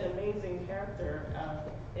 just an amazing character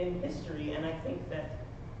in history, and I think that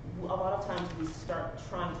a lot of times we start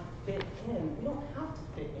trying to fit in. We don't have to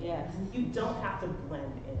fit in. You don't have to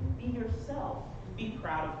blend in. Be yourself. Be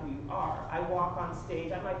proud of who you are. I walk on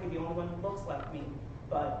stage, I might be the only one who looks like me,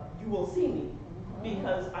 but you will see me,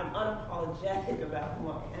 because I'm unapologetic about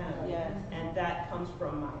who I am. And that comes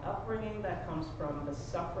from my upbringing, that comes from the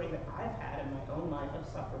suffering that I've had in my own life. I've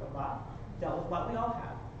suffered a lot, dealt with a lot, we all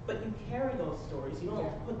have. But you carry those stories, you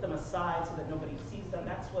don't put them aside so that nobody sees them.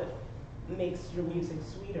 That's what makes your music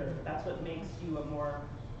sweeter. That's what makes you a more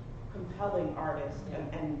compelling artist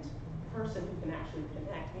and person who can actually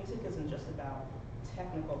connect. Music isn't just about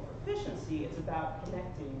technical proficiency, it's about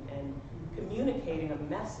connecting and communicating a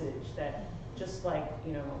message that, just like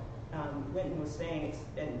Wynton was saying,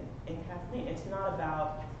 and Kathleen, it's not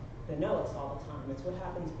about the notes all the time. It's what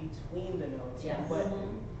happens between the notes. And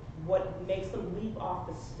what makes them leap off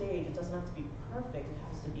the stage. It doesn't have to be perfect. It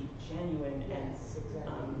has to be genuine and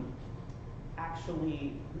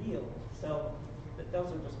actually real. So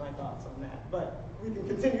those are just my thoughts on that. But we can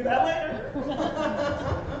continue that later.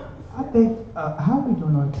 I think, how are we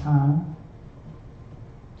doing on time?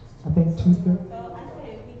 I think 2:30. So I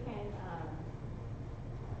say we can,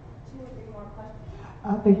 2 or 3 more questions.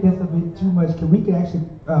 I think that's a bit too much. Can we actually,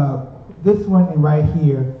 this one and right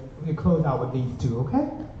here, we can close out with these two, okay?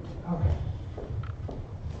 Okay.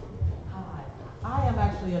 Hi, I am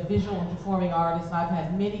actually a visual and performing artist, and I've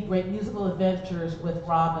had many great musical adventures with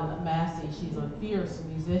Robin Massie. She's a fierce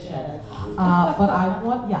musician. But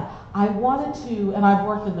I wanted to, and I've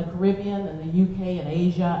worked in the Caribbean and the UK and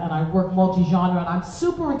Asia, and I work multi-genre, and I'm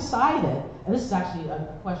super excited. And this is actually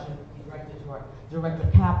a question directed to our Director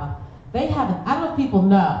Kappa. They haven't, I don't know if people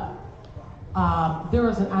know, there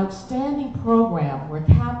is an outstanding program where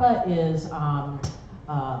Kappa is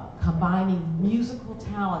combining musical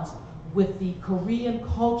talents with the Korean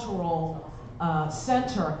Cultural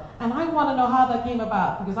Center, and I want to know how that came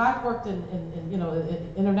about because I've worked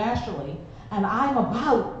internationally, and I'm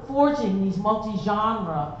about forging these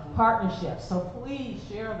multi-genre partnerships. So please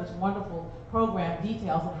share this wonderful program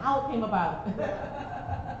details and how it came about.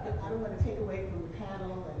 I don't want to take away from the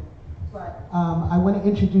panel, but I want to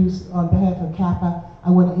introduce, on behalf of Kappa, I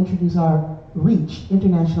want to introduce our REACH,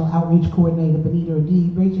 International Outreach Coordinator, Benita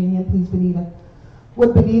Adib. Raise your hand, please, Benita.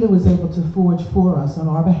 What Benita was able to forge for us on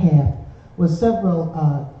our behalf was several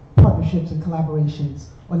partnerships and collaborations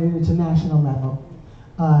on an international level.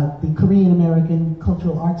 The Korean American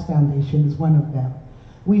Cultural Arts Foundation is one of them.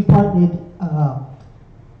 We've partnered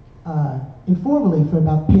informally for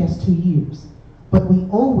about the past 2 years, but we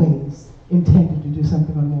always intended to do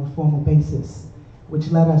something on a more formal basis, which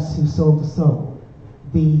led us to Soul to Soul,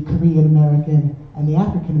 the Korean American and the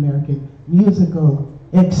African American musical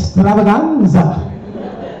extravaganza.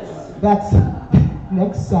 That's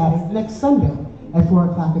next Sunday at 4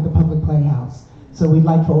 o'clock at the Public Playhouse. So we'd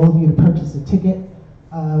like for all of you to purchase a ticket.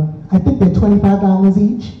 I think they're $25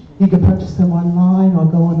 each. You can purchase them online or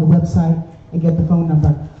go on the website and get the phone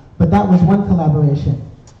number. But that was one collaboration.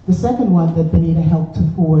 The second one that Benita helped to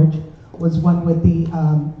forge was one with the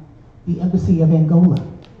Embassy of Angola.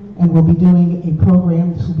 And we'll be doing a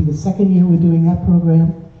program. This will be the second year we're doing that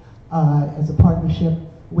program as a partnership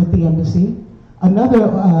with the embassy. Another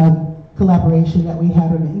collaboration that we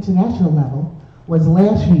had on an international level was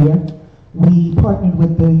last year we partnered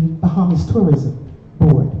with the Bahamas Tourism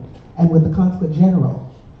Board and with the Consulate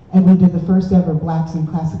General, and we did the first ever Blacks in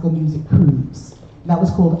Classical Music cruise. That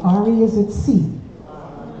was called Arias at Sea.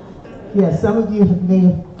 Yes, some of you may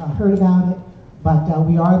have heard about it, but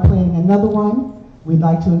we are planning another one. We'd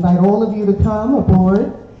like to invite all of you to come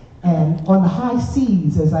aboard and on the high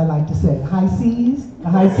seas, as I like to say. High seas? The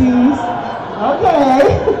high seas?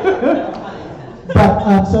 Okay.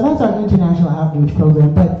 But so that's our international outreach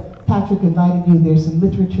program. But Patrick invited you. There's some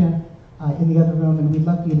literature in the other room, and we'd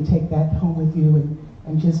love for you to take that home with you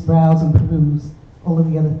and just browse and peruse all of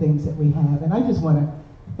the other things that we have. And I just want to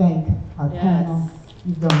thank our panel.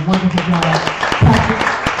 You've done a wonderful job, Patrick.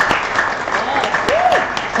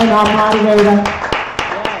 And our moderator,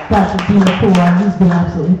 Patrick D. McCoy. He's been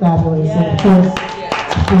absolutely fabulous. And of course,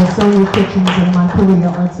 for Sonia Kitchens and Montpelier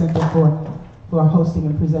Art Center for hosting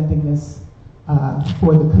and presenting this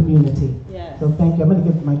for the community. Yes. So thank you. I'm going to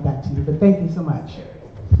give the mic back to you, but thank you so much.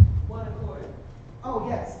 One accord. Oh,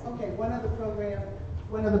 yes. Okay, one other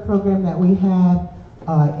program that we have,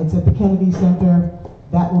 it's at the Kennedy Center.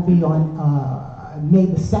 That will be on May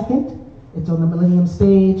the 2nd. It's on the Millennium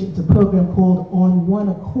Stage. It's a program called On One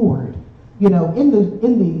Accord. You know, in the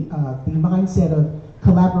mindset of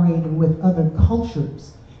collaborating with other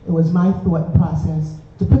cultures, it was my thought process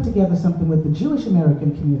to put together something with the Jewish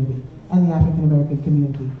American community and the African American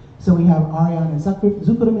community. So we have Ariana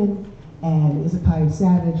Zuckerman and Ezekiah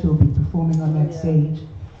Savage who will be performing on that stage.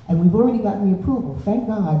 And we've already gotten the approval. Thank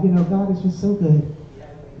God. You know, God is just so good.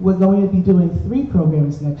 We're going to be doing 3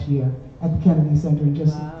 programs next year at the Kennedy Center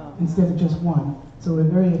instead of just one. So we're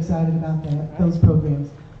very excited about that, those programs.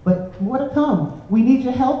 But more to come. We need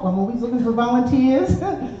your help. I'm always looking for volunteers.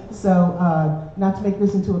 So not to make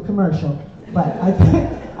this into a commercial, but I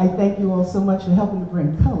thank you all so much for helping to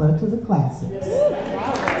bring color to the classics.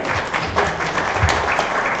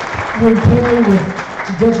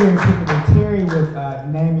 Terry was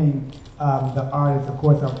naming the artists. Of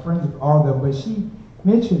course, I'm friends with all of them, but she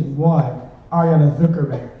mentioned one, Ariana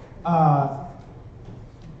Zuckerman.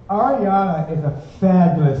 Ariana is a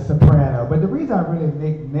fabulous soprano, but the reason I really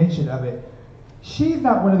make mention of it, she's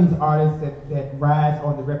not one of these artists that rides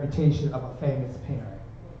on the reputation of a famous parent.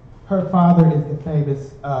 Her father is the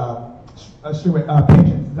famous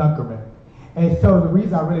Patience Zuckerman. And so the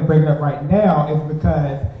reason I really bring it up right now is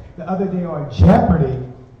because the other day on Jeopardy,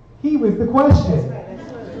 he was the question.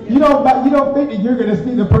 You don't think that you're going to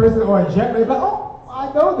see the person on Jeopardy, but oh,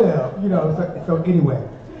 I know them. You know, so anyway.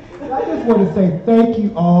 I just want to say thank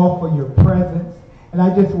you all for your presence, and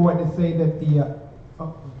I just want to say that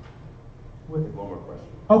One more question.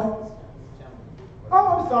 Okay.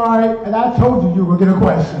 Oh, I'm sorry, and I told you were going to get a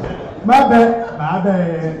question. My bad.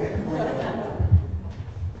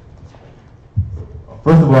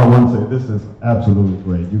 First of all, I want to say this is absolutely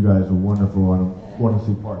great. You guys are wonderful. I want to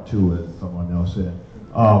see part 2, as someone else said.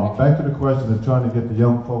 Back to the question of trying to get the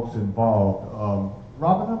young folks involved.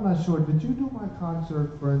 Robin, I'm not sure. Did you do my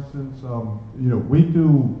concert, for instance? You know, we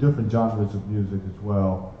do different genres of music as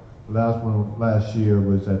well. Last one last year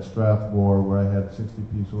was at Strathmore, where I had a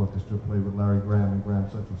 60-piece orchestra play with Larry Graham and Graham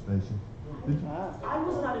Central Station. I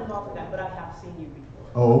was not involved in that, but I have seen you before.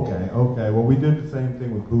 Oh, okay, okay. Well, we did the same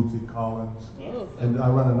thing with Bootsy Collins, and I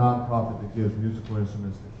run a nonprofit that gives musical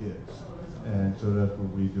instruments to kids, and so that's what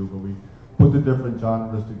we do. But we put the different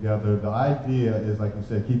genres together. The idea is, like you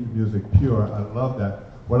said, keep the music pure. I love that.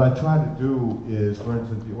 What I try to do is, for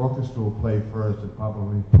instance, the orchestra will play first and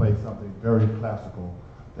probably play something very classical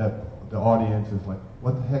that the audience is like,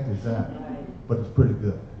 what the heck is that? But it's pretty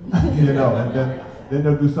good, you know. And then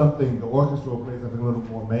they'll do something, the orchestra will play something a little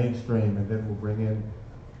more mainstream, and then we'll bring in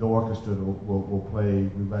the orchestra that will play,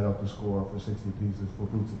 we write up the score for 60 pieces for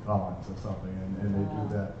Bootsy Collins or something, and they do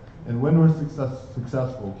that. And when we're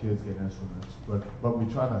successful, kids get instruments, but we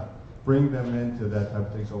try to bring them into that type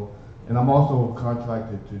of thing. So, and I'm also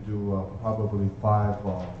contracted to do probably 5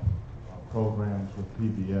 programs with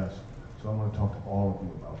PBS. So I'm going to talk to all of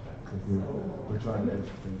you about that, because we're trying to get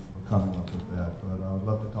some things coming up with that. But I'd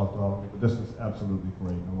love to talk to all of you. But this is absolutely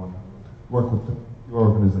great. I want to work with your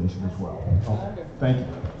organization as well. Okay. Thank you.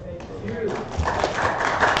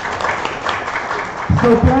 So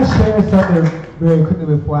can I share something very quickly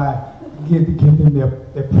before I give them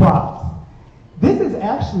their props? This is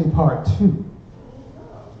actually part 2.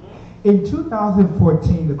 In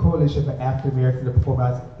 2014, the Coalition for African Americans in the Performing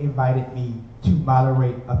Arts invited me to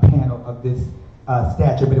moderate a panel of this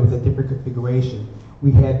stature, but it was a different configuration.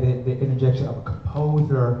 We had the interjection of a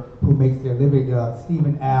composer who makes their living,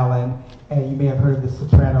 Stephen Allen, and you may have heard of the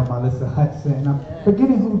soprano Melissa Hudson. And I'm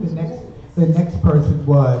forgetting who the next person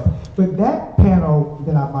was, but that panel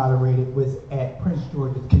that I moderated was at Prince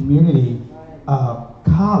George's Community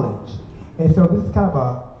College, and so this is kind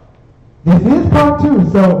of this is part 2.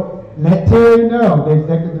 So let Terry know, the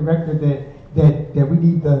executive director, that we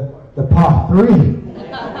need the part 3.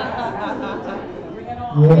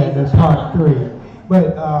 Yeah, there's part 3.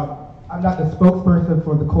 But I'm not the spokesperson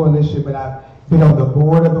for the coalition, but I've been on the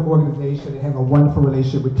board of the organization and have a wonderful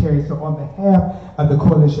relationship with Terry. So on behalf of the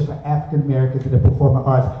Coalition for African Americans in the Performing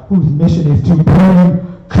Arts, whose mission is to bring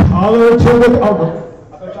color to the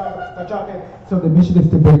so the mission is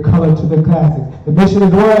to bring color to the classics. The mission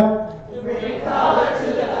is what? To bring color to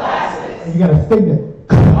the classics. And you got to sing it.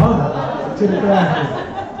 Color to the classics.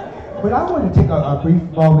 But I want to take a brief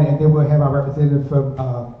moment, and then we'll have our representative from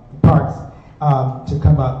Parks to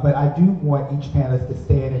come up. But I do want each panelist to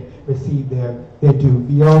stand and receive their due.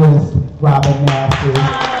 Violist, Robin Massie.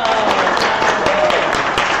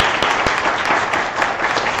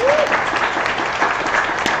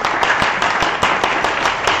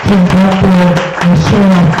 Conductor,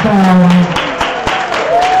 Michele, Fowlin.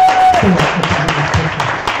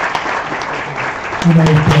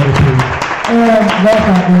 And last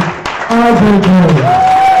but not least,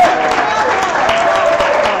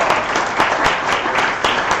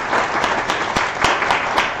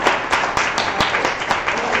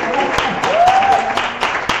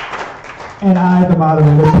 and I, the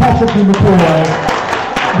moderator, Patrick McCoy,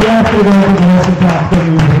 the African American Classical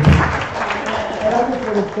Music. And I just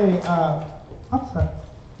want to say, I'm sorry.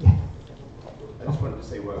 Yeah. I just wanted to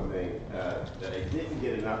say one thing that I didn't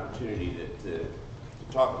get an opportunity to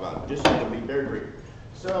talk about. Just to be very brief.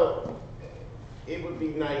 So it would be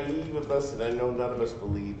naive of us, and I know none of us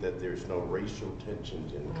believe that there's no racial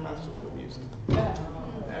tensions in classical music.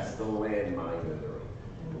 That's the landmine in the room.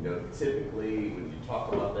 You know, typically when you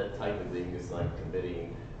talk about that type of thing, it's like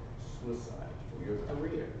committing suicide for your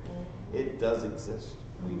career. It does exist.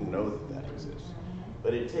 We know that exists.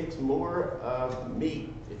 But it takes more of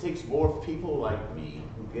me. It takes more people like me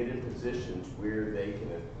who get in positions where they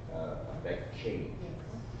can affect change.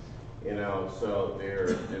 You know, so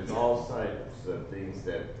there's all types of things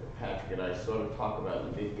that Patrick and I sort of talk about.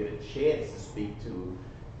 We didn't get a chance to speak to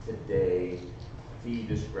today. Fee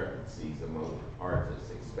discrepancies among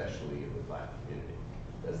artists, especially in the Black community,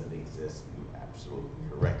 doesn't exist. You're absolutely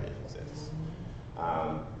correct, it exists.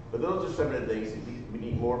 But those are some of the things. We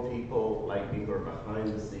need more people like me who are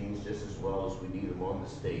behind the scenes just as well as we need them on the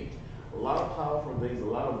stage. A lot of powerful things, a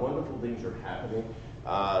lot of wonderful things are happening.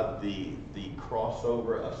 The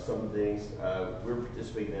crossover of some things, we're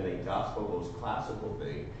participating in a gospel goes classical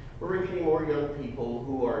thing. We're getting more young people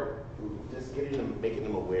who are just making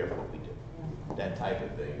them aware of what we do. That type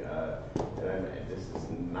of thing. And this is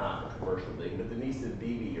not a commercial thing, but Denyce and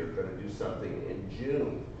Bibi are going to do something in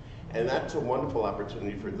June. And that's a wonderful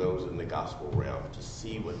opportunity for those in the gospel realm to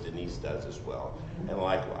see what Denyce does as well, and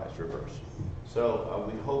likewise reverse. So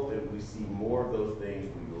we hope that we see more of those things.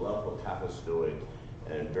 We love what Kappa's doing,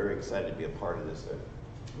 and very excited to be a part of this, and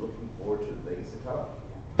looking forward to the things to come.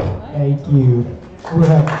 Thank you.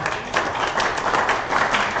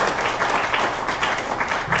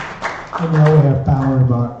 And now we have Fowlin and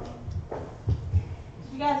Mark.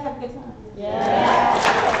 You guys have a good time? Yeah.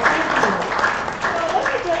 So let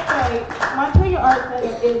me just say, Montpelier Arts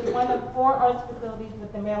Center is one of 4 arts facilities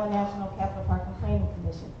with the Maryland National Capital Park and Planning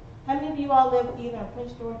Commission. How many of you all live either in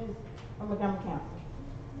Prince George's or Montgomery County?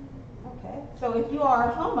 Okay, so if you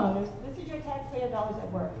are homeowners, this is your taxpayer dollars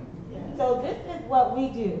at work. So this is what we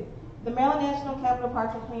do. The Maryland National Capital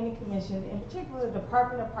Park and Planning Commission, in particular the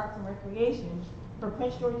Department of Parks and Recreation for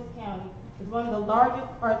Prince George's County, is one of the largest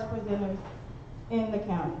arts presenters in the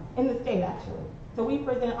county, in the state actually. So we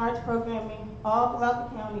present arts programming all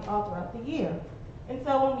throughout the county, all throughout the year. And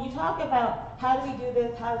so when you talk about how do we do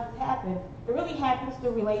this, how does this happen, it really happens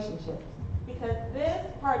through relationships. Because this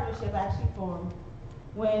partnership actually formed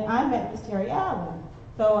when I met Ms. Terry Allen.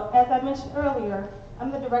 So as I mentioned earlier,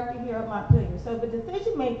 I'm the director here of Montpelier. So the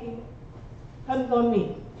decision making comes on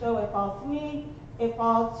me. So it falls to me, it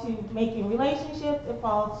falls to making relationships, it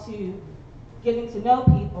falls to getting to know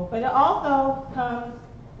people. But it also comes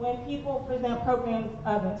when people present programs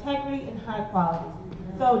of integrity and high quality.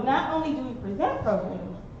 So not only do we present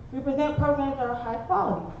programs, we present programs that are high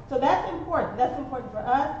quality. So that's important. That's important for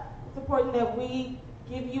us. It's important that we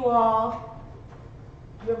give you all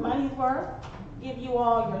your money's worth, give you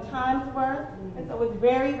all your time's worth, and so it's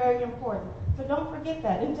very, very important. So don't forget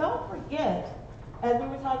that. And don't forget, as we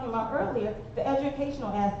were talking about earlier, the educational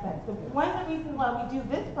aspect. So one of the reasons why we do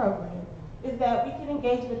this program is that we can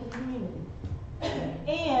engage with the community.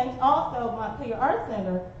 And also, Montpelier Arts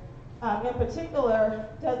Center, in particular,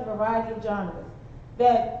 does a variety of genres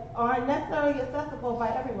that aren't necessarily accessible by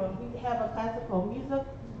everyone. We have a classical music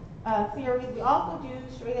series. We also do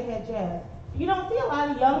straight ahead jazz. You don't see a lot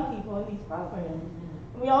of young people in these programs.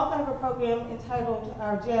 And we also have a program entitled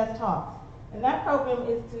our Jazz Talks. And that program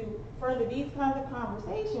is to further these kinds of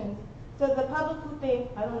conversations so the public who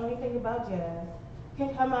think, I don't know anything about jazz,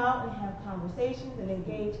 can come out and have conversations and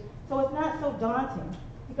engage. So it's not so daunting.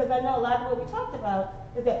 Because I know a lot of what we talked about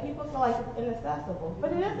is that people feel like it's inaccessible.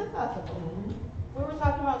 But it is accessible. We were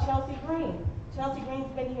talking about Chelsea Green. Chelsea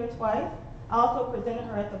Green's been here twice. I also presented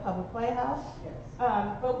her at the Public Playhouse.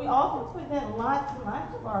 But we also present lots and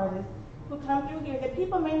lots of artists who come through here that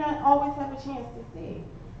people may not always have a chance to see.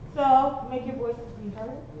 So make your voices be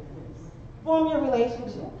heard. Form your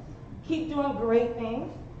relationships. Keep doing great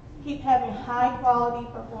things. Keep having high quality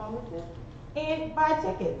performances. And buy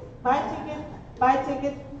tickets. Buy tickets. Buy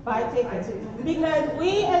tickets. Buy tickets. Because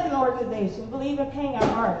we as an organization believe in paying our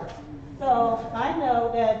artists. So I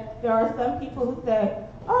know that there are some people who say,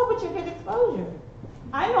 oh, but you get exposure.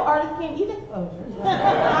 I know artists can't eat exposure.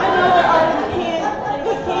 I know that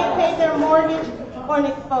artists can't pay their mortgage on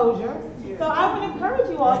exposure. So I would encourage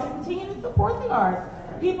you all to continue to support the arts.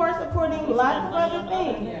 People are supporting lots of other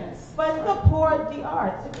things, but support the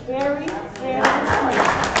arts. It's very, very important.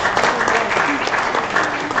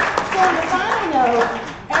 So on the final note,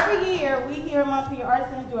 every year we here at Montpelier Arts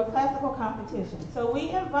Center do a classical competition. So we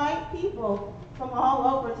invite people from all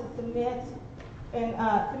over to submit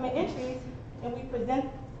entries, and we present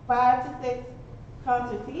 5 to 6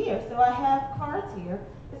 concerts a year. So I have cards here.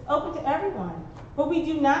 It's open to everyone. But we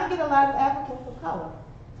do not get a lot of applicants of color.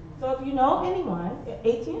 So if you know anyone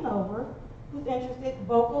 18 and over who's interested,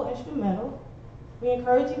 vocal, instrumental, we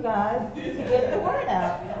encourage you guys to get the word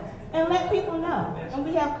out and let people know. And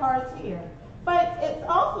we have cards here. But it's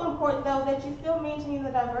also important, though, that you still maintain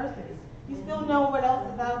the diversity. You still know what else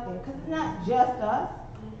is out there, because it's not just us.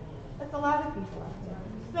 It's a lot of people out there.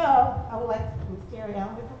 So I would like to Terry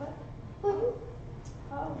Allen to come up, please.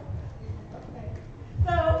 Oh, okay.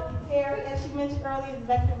 So Terry, as she mentioned earlier, is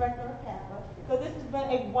executive director of CAPA. So this has been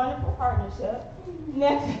a wonderful partnership.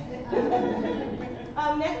 Next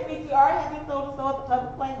week we are having Soul to Soul at the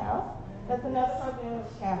Public Playhouse. That's another program of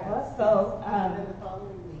CAPA. So the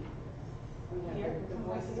following week, we have the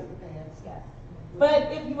Voices of the Past. Yes.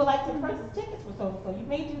 But if you would like to purchase tickets for Soul to Soul, you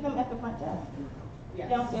may do them at the front desk.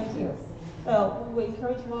 Downstairs here. So we would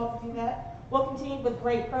encourage you all to do that. We'll continue with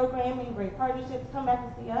great programming, great partnerships. Come back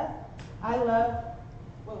and see us. I love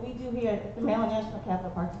what we do here at the Maryland National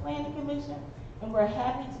Capital Parks Planning Commission, and we're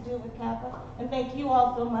happy to do it with CAPA. And thank you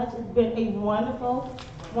all so much. It's been a wonderful,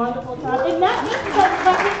 wonderful time. And not just because of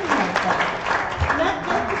Black History Month. Not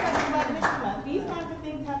just because of Black History Month. These kinds of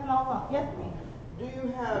things happen all along. Yes, ma'am. Do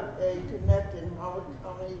you have a connected, how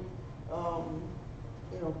many,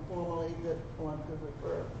 formally that one could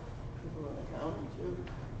refer people in the county to?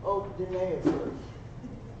 Oh, Denyce.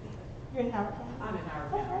 You're in Howard County? I'm in Howard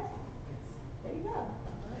County. Okay. There you go.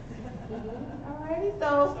 Alrighty, so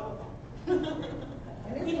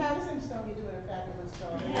and we have some stuff you're doing a fabulous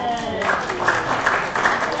job.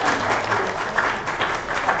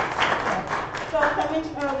 So I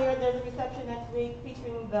mentioned earlier, there's a reception next week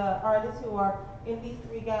featuring the artists who are in these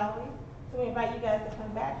 3 galleries. So we invite you guys to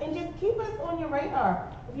come back and just keep us on your radar.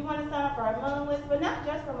 If you want to sign up for our mailing list, but not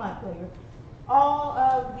just for Montpelier. All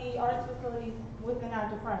of the arts facilities within our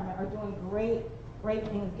department are doing great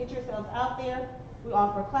things. Get yourselves out there. We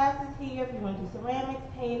offer classes here if you want to do ceramics,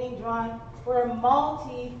 painting, drawing. We're a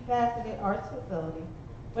multi-faceted arts facility,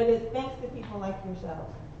 but it's thanks to people like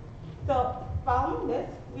yourselves. So following this,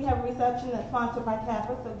 we have a reception that's sponsored by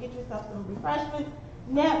Kappa, so get yourself some refreshments,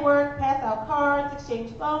 network, pass out cards,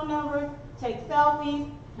 exchange phone numbers, take selfies.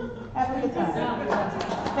 Have a good time.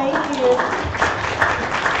 Thank you.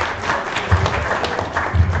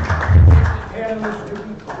 Panelists,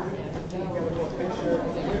 can we get a picture?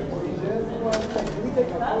 Can we take a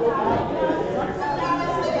photo?